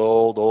grandma's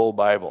old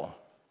Bible.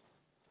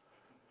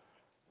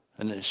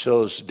 And it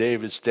shows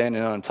David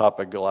standing on top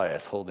of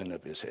Goliath holding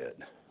up his head.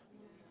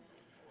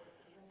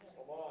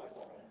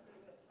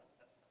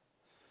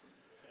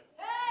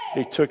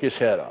 He took his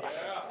head off.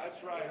 Yeah,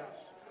 that's right.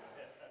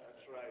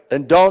 That's right.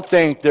 And don't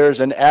think there's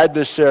an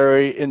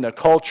adversary in the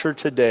culture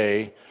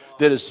today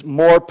that is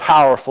more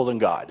powerful than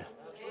God.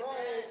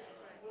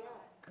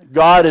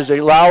 God is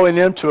allowing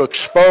them to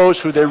expose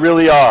who they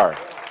really are.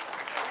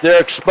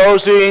 They're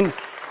exposing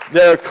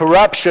their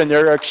corruption.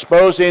 They're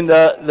exposing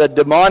the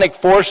demonic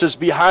forces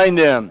behind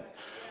them.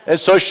 And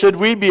so should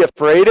we be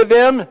afraid of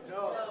them?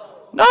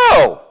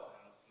 No.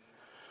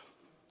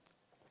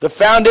 The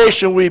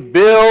foundation we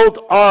build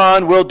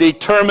on will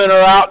determine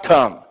our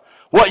outcome.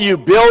 What you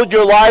build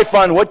your life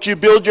on, what you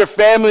build your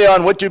family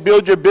on, what you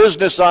build your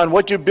business on,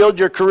 what you build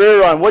your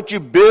career on, what you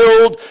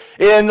build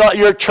in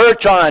your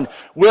church on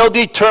will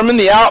determine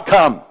the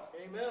outcome.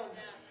 Amen.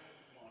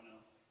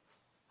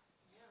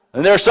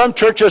 And there are some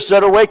churches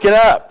that are waking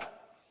up.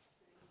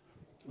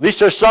 At least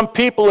there's some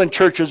people in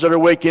churches that are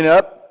waking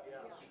up.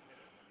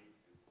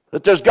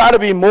 That there's got to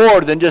be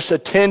more than just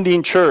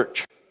attending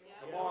church.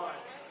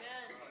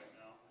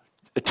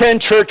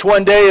 Attend church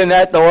one day and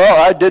that,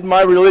 well, I did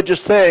my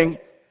religious thing.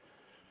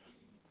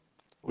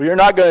 Well, you're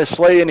not going to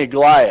slay any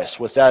Goliaths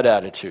with that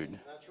attitude.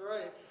 That's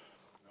right.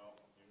 No,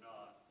 you're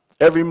not.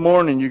 Every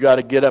morning you got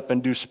to get up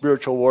and do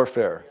spiritual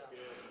warfare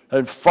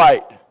and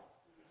fight.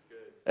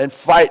 And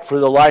fight for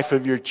the life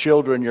of your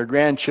children, your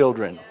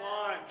grandchildren,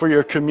 for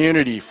your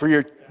community,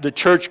 for the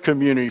church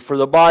community, for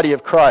the body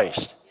of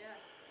Christ.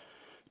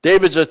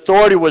 David's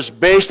authority was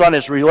based on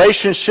his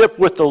relationship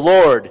with the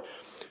Lord.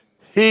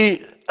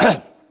 He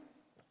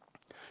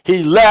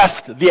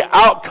left the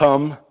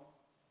outcome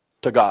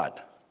to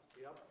God.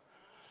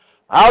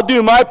 I'll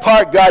do my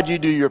part, God, you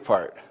do your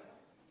part.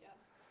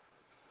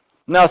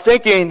 Now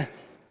thinking,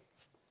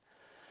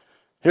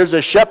 here's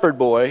a shepherd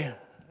boy,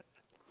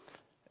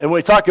 and when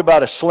we talk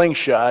about a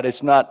slingshot,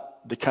 it's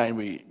not the kind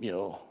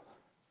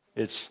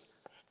it's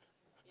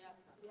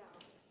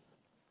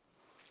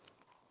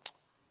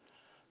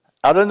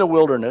out in the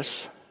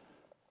wilderness,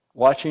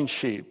 watching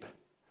sheep,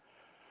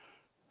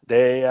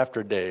 day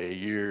after day,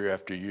 year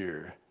after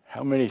year,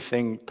 How many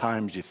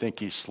times do you think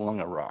he slung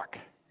a rock?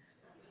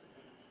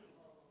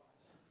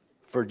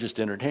 For just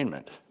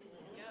entertainment.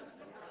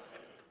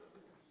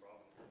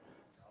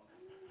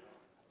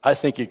 I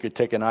think you could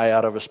take an eye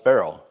out of a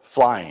sparrow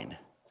flying.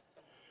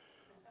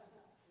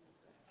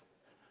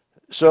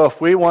 So if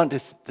we want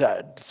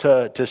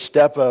to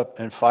step up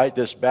and fight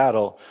this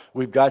battle,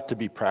 we've got to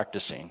be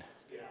practicing.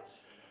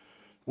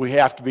 We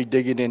have to be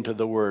digging into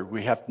the Word.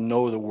 We have to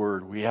know the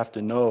Word. We have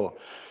to know.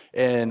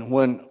 And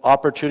when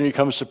opportunity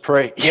comes to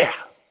pray, yeah,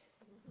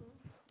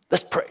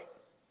 let's pray.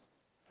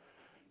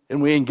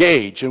 And we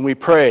engage and we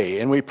pray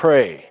and we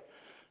pray.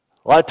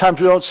 A lot of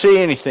times we don't see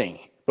anything,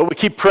 but we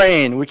keep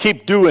praying. We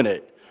keep doing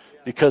it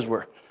because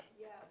we're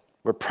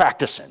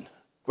practicing.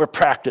 We're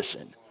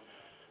practicing.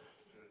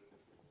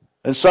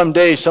 And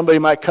someday somebody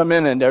might come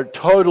in and they're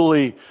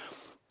totally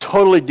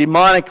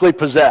demonically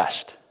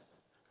possessed.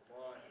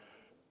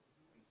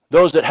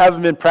 Those that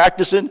haven't been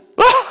practicing,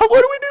 what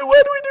do we do?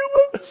 What do we do?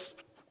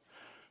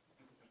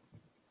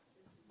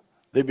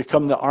 They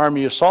become the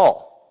army of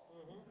Saul.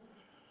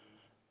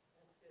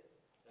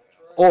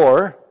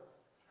 Or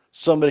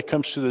somebody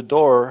comes to the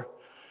door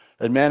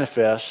and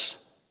manifests,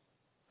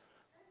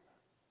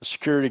 the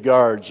security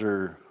guards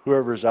or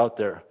whoever's out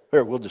there.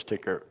 Here, we'll just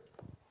take her.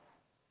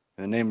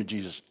 In the name of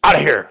Jesus, out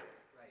of here.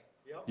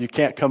 You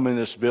can't come in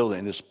this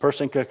building. This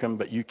person can come,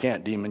 but you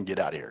can't, demon, get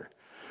out of here.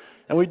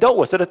 And we dealt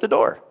with it at the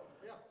door.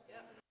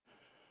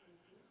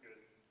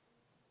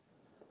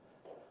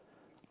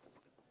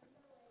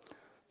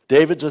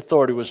 David's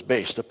authority was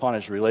based upon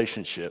his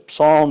relationship.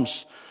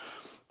 Psalms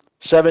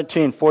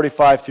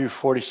 17:45 through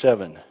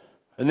 47.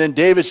 And then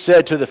David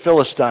said to the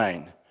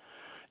Philistine,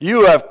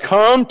 "You have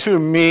come to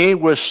me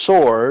with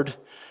sword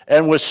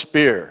and with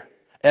spear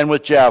and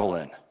with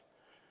javelin.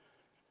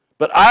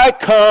 But I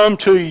come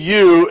to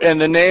you in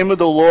the name of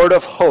the Lord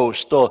of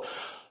hosts,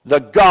 the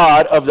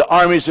God of the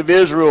armies of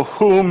Israel,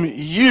 whom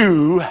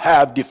you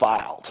have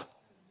defiled.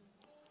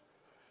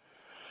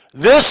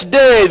 This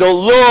day the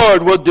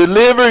Lord will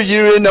deliver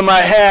you into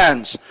my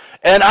hands,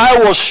 and I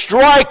will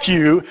strike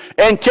you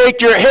and take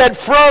your head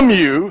from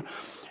you.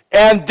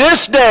 And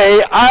this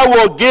day I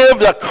will give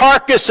the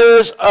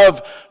carcasses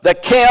of the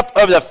camp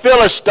of the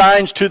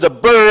Philistines to the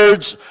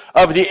birds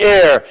of the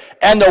air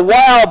and the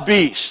wild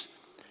beasts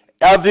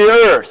of the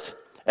earth,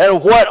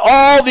 and that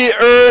all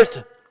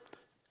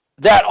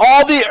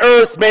the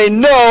earth may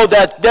know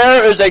that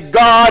there is a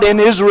God in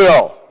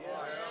Israel.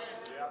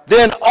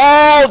 Then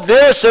all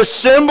this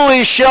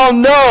assembly shall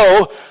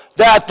know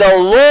that the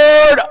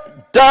Lord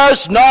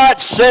does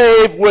not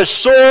save with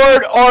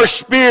sword or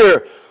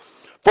spear,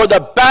 for the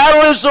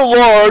battle is the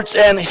Lord's,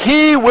 and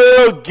he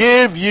will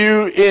give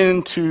you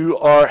into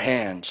our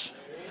hands."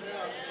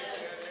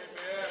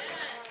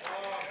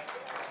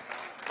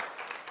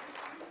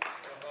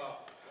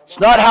 It's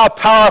not how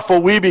powerful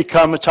we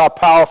become, it's how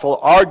powerful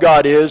our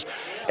God is.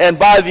 And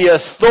by the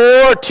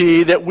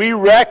authority that we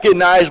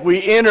recognize,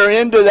 we enter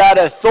into that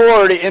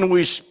authority and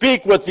we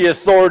speak with the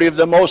authority of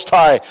the Most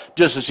High,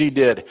 just as he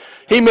did.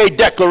 He made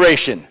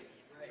declaration.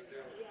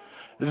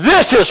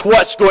 This is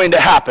what's going to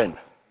happen.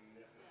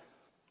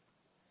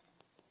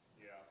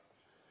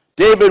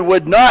 David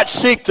would not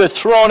seek the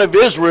throne of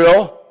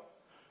Israel.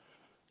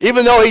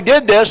 Even though he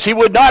did this, he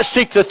would not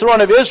seek the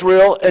throne of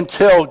Israel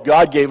until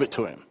God gave it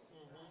to him.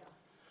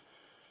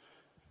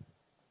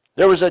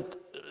 There was a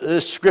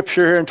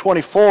scripture here in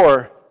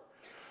 24.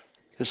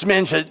 This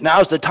man said,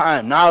 now's the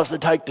time to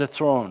take the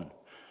throne.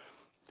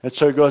 And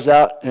so he goes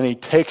out and he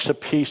takes a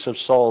piece of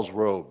Saul's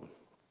robe.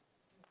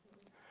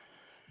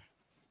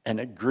 And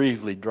it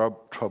grievously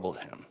troubled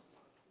him.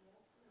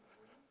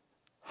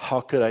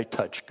 How could I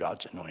touch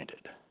God's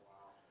anointed?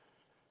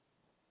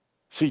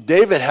 See,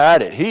 David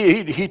had it.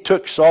 He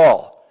took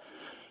Saul,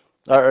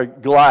 or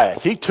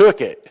Goliath. He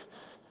took it.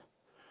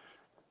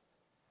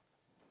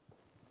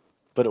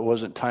 But it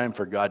wasn't time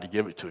for God to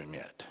give it to him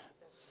yet.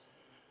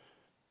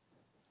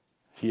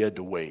 He had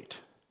to wait.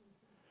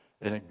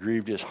 And it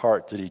grieved his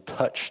heart that he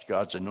touched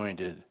God's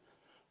anointed.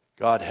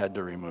 God had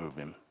to remove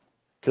him.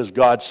 Because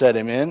God set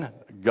him in,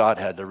 God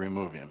had to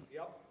remove him.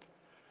 Yep.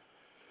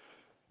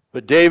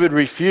 But David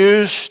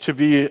refused to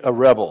be a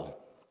rebel.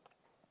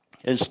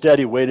 Instead,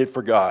 he waited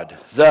for God.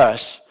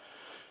 Thus,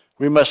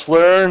 we must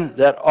learn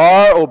that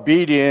our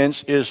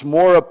obedience is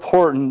more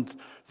important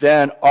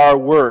than our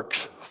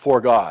works for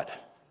God.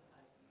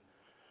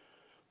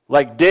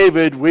 Like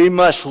David, we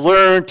must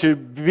learn to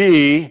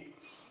be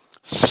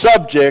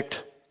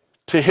subject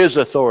to his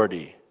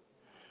authority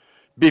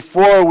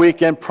before we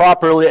can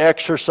properly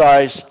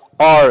exercise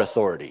our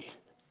authority.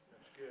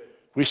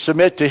 We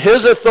submit to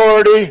his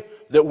authority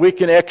that we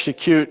can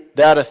execute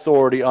that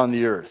authority on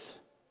the earth.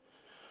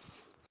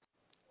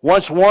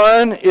 Once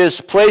one is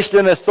placed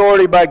in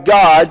authority by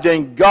God,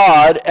 then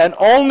God and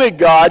only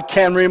God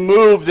can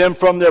remove them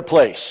from their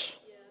place.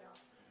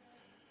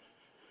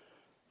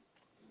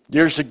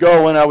 Years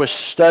ago when I was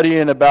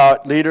studying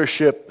about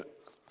leadership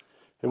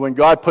and when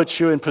God puts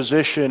you in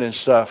position and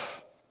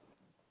stuff,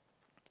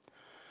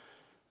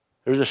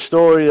 there's a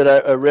story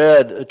that I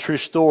read, a true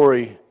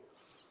story,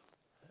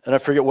 and I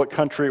forget what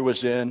country it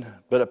was in,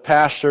 but a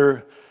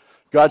pastor,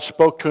 God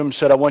spoke to him,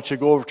 said, I want you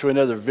to go over to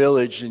another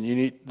village,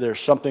 and there's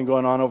something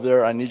going on over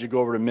there. I need you to go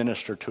over to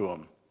minister to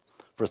them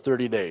for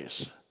 30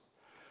 days.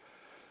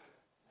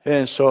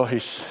 And so he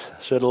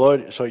said,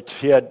 Lord, so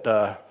he had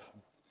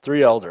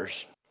 3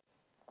 elders.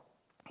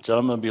 He said,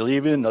 I'm going to be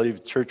leaving. I'll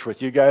leave the church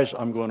with you guys.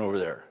 I'm going over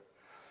there.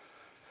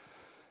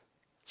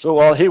 So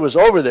while he was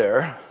over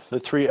there, the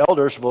 3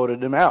 elders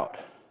voted him out.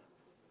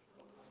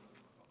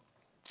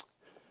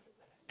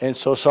 And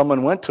so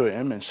someone went to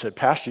him and said,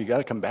 Pastor, you got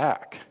to come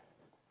back.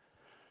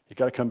 You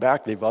got to come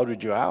back. They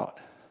voted you out.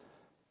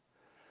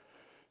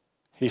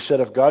 He said,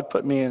 if God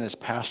put me in as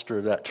pastor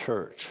of that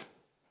church,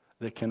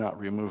 they cannot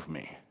remove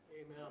me.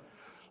 Amen.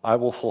 I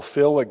will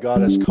fulfill what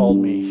God has called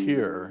me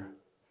here.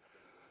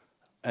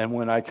 And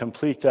when I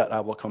complete that, I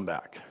will come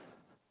back.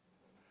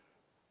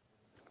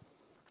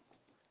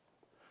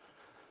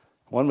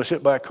 One was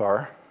hit by a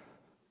car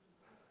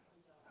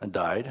and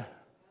died.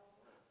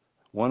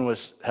 One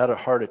had a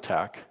heart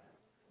attack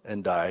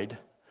and died.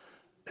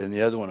 And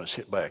the other one was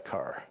hit by a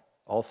car.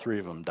 All 3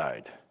 of them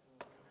died.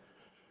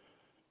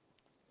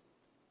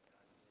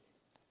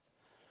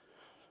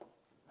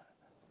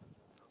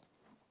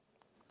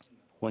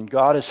 When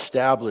God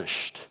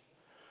establishes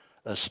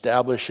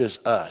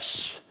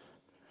us,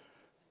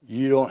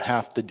 you don't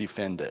have to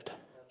defend it.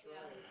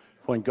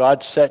 When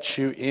God sets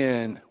you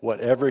in,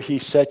 whatever He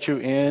sets you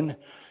in,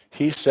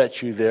 He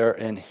sets you there,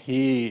 and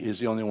He is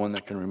the only one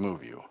that can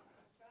remove you.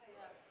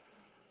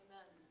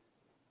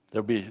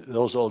 There'll be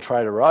those that will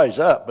try to rise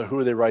up, but who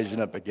are they rising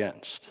up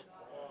against?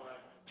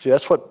 See,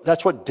 that's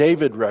what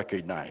David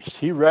recognized.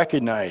 He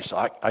recognized,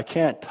 I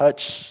can't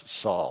touch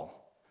Saul.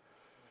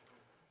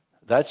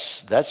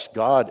 That's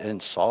God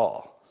and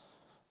Saul.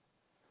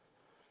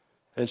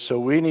 And so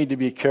we need to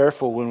be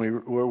careful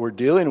when we're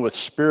dealing with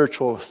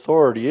spiritual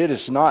authority. It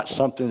is not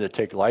something to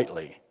take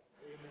lightly.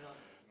 Amen.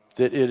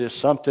 That it is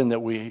something that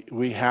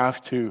we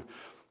have to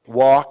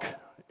walk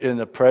in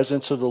the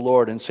presence of the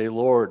Lord and say,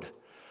 Lord,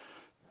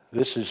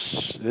 this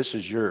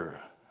is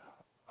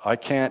I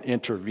can't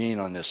intervene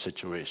on this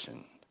situation.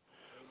 Amen.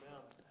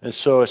 And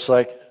so it's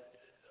like,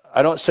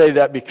 I don't say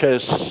that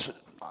because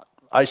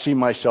I see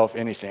myself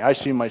anything. I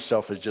see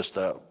myself as just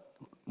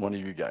one of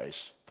you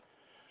guys.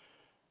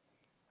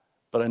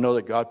 But I know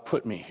that God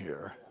put me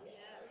here.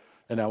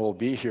 And I will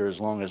be here as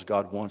long as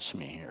God wants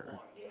me here.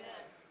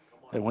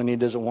 And when He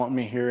doesn't want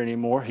me here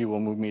anymore, He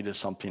will move me to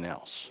something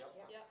else.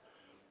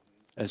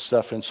 And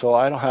stuff. And so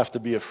I don't have to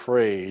be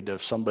afraid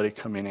of somebody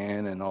coming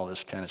in and all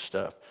this kind of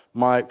stuff.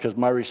 Because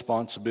my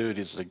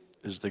responsibility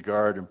is to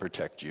guard and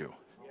protect you.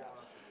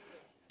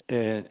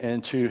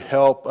 And to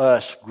help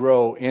us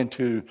grow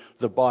into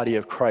the body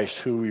of Christ,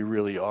 who we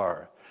really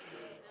are.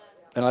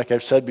 And like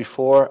I've said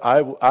before,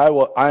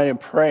 I am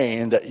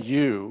praying that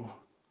you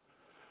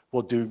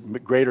will do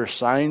greater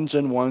signs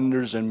and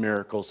wonders and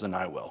miracles than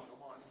I will.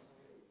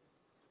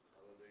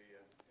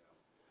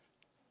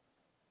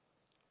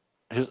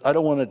 I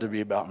don't want it to be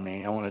about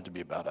me. I want it to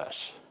be about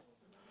us,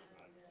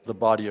 the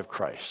body of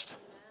Christ.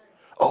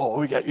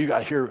 Oh, you got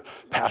to hear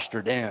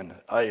Pastor Dan.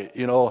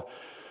 The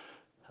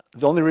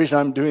only reason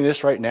I'm doing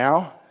this right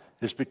now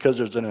is because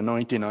there's an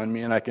anointing on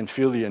me, and I can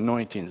feel the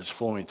anointing that's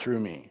flowing through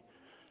me.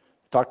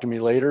 Talk to me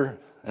later,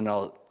 and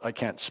I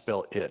can't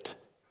spell it.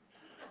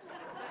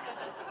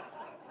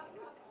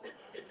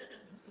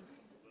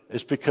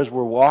 It's because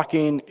we're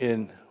walking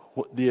in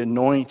the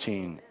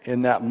anointing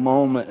in that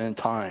moment in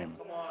time.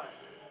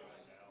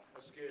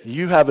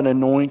 You have an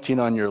anointing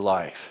on your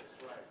life.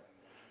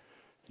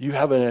 You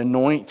have an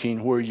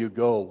anointing where you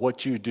go,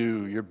 what you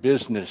do, your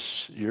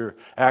business, your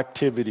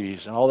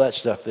activities, and all that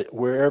stuff, that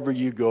wherever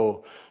you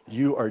go,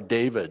 you are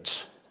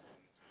David's.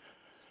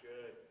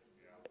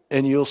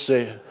 And you'll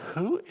say,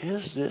 who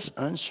is this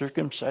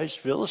uncircumcised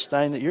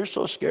Philistine that you're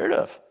so scared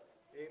of?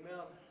 Amen.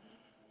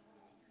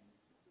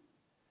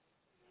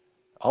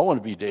 I want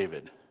to be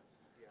David.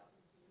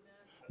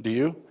 Do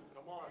you?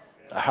 Come on.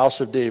 A house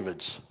of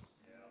Davids.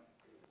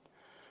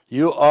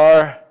 You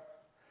are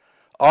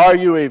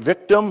you a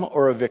victim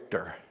or a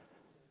victor?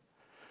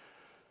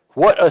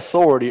 What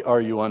authority are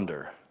you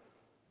under?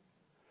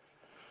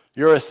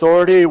 Your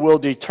authority will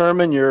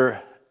determine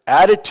your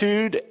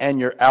attitude and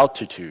your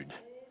altitude.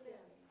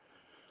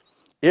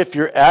 If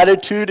your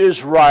attitude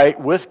is right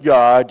with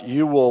God,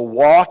 you will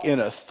walk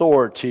in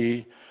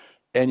authority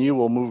and you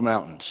will move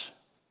mountains.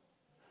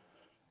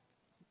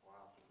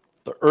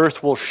 The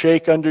earth will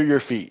shake under your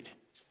feet.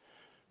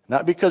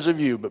 Not because of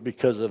you, but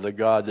because of the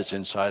God that's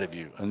inside of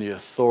you and the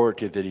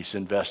authority that He's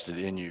invested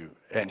in you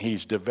and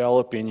He's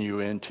developing you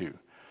into.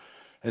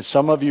 And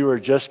some of you are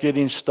just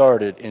getting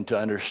started into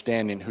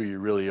understanding who you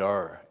really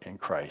are in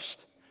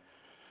Christ.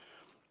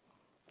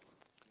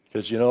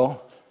 Because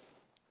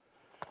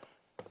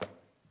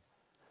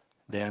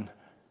Dan,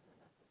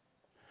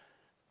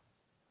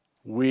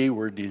 we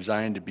were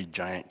designed to be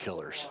giant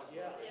killers.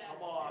 Yeah.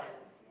 Come on.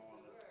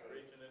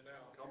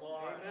 Come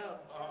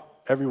on.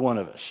 Every one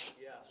of us.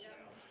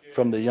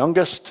 From the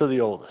youngest to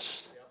the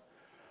oldest.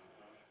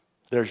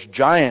 There's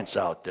giants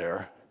out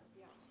there,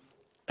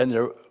 and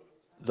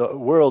the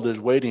world is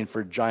waiting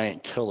for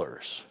giant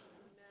killers.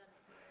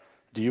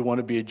 Do you want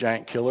to be a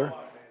giant killer?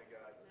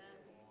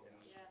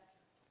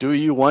 Do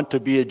you want to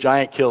be a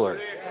giant killer?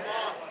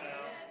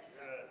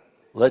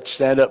 Let's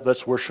stand up.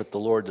 Let's worship the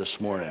Lord this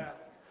morning.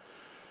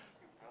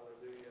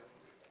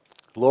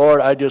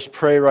 Lord, I just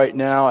pray right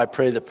now, I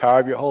pray the power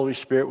of your Holy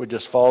Spirit would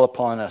just fall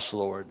upon us,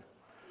 Lord.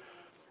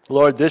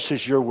 Lord, this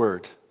is your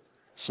word.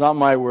 It's not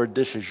my word,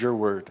 this is your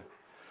word.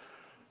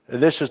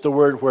 This is the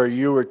word where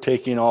you are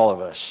taking all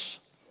of us.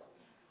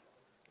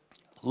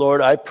 Lord,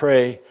 I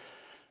pray,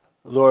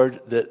 Lord,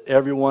 that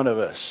every one of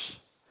us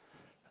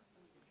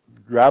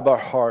grab our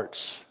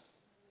hearts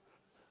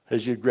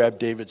as you grab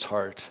David's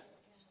heart.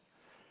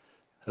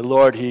 And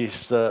Lord,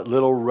 he's the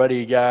little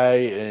ruddy guy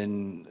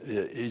and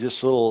he's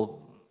just a little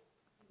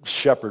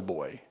shepherd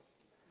boy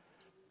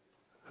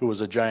who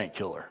was a giant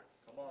killer.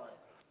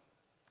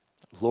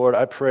 Lord,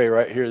 I pray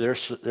right here,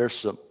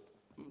 there's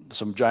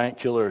some giant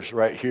killers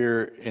right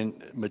here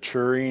in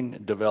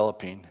maturing,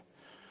 developing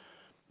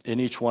in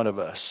each one of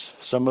us.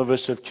 Some of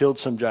us have killed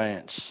some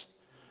giants.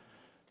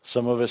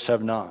 Some of us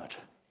have not.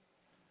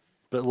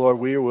 But Lord,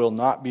 we will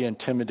not be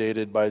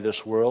intimidated by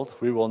this world.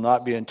 We will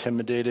not be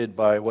intimidated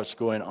by what's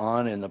going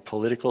on in the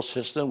political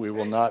system. We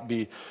will not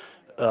be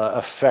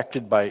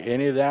affected by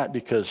any of that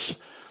because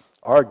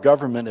our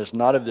government is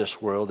not of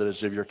this world, it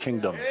is of your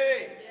kingdom.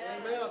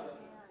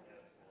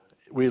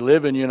 We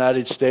live in the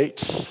United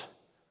States,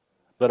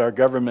 but our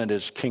government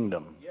is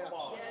kingdom.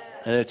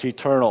 And it's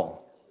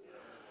eternal.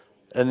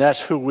 And that's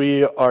who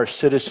we are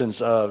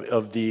citizens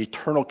of the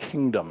eternal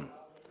kingdom.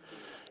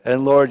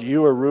 And Lord,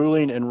 you are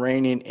ruling and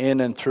reigning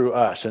in and through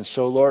us. And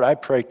so, Lord, I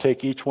pray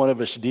take each one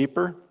of us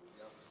deeper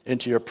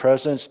into your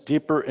presence,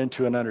 deeper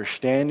into an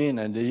understanding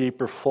and the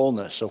deeper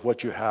fullness of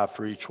what you have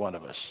for each one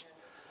of us.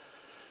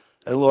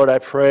 And Lord, I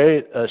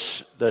pray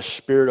the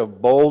spirit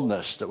of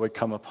boldness that would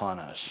come upon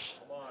us,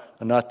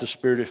 and not the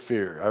spirit of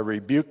fear. I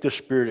rebuke the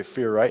spirit of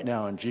fear right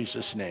now in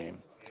Jesus'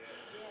 name.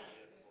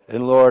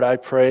 And Lord, I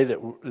pray that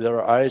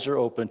our eyes are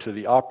open to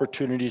the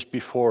opportunities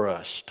before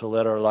us to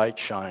let our light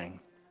shine,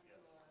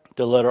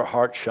 to let our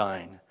heart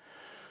shine.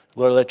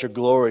 Lord, let your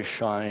glory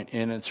shine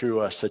in and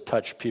through us to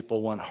touch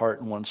people one heart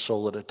and one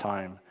soul at a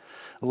time.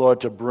 Lord,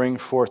 to bring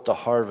forth the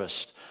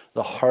harvest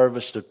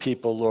of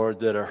people, Lord,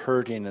 that are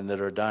hurting and that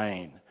are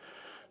dying.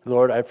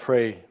 Lord, I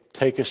pray,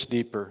 take us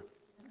deeper.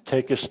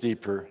 Take us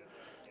deeper.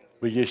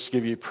 We just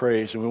give you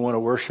praise, and we want to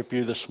worship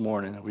you this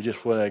morning. We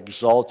just want to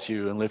exalt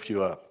you and lift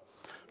you up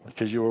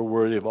because you are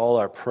worthy of all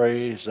our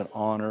praise and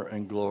honor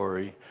and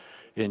glory.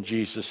 In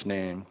Jesus'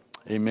 name,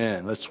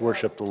 amen. Let's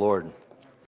worship the Lord.